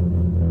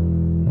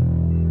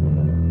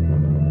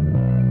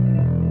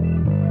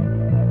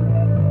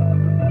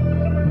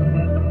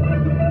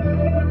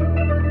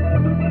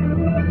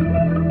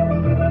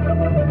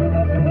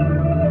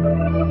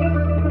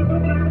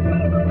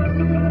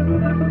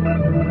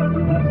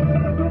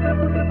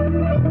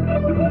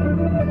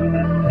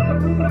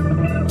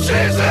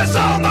 Jesus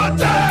on the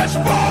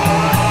dashboard.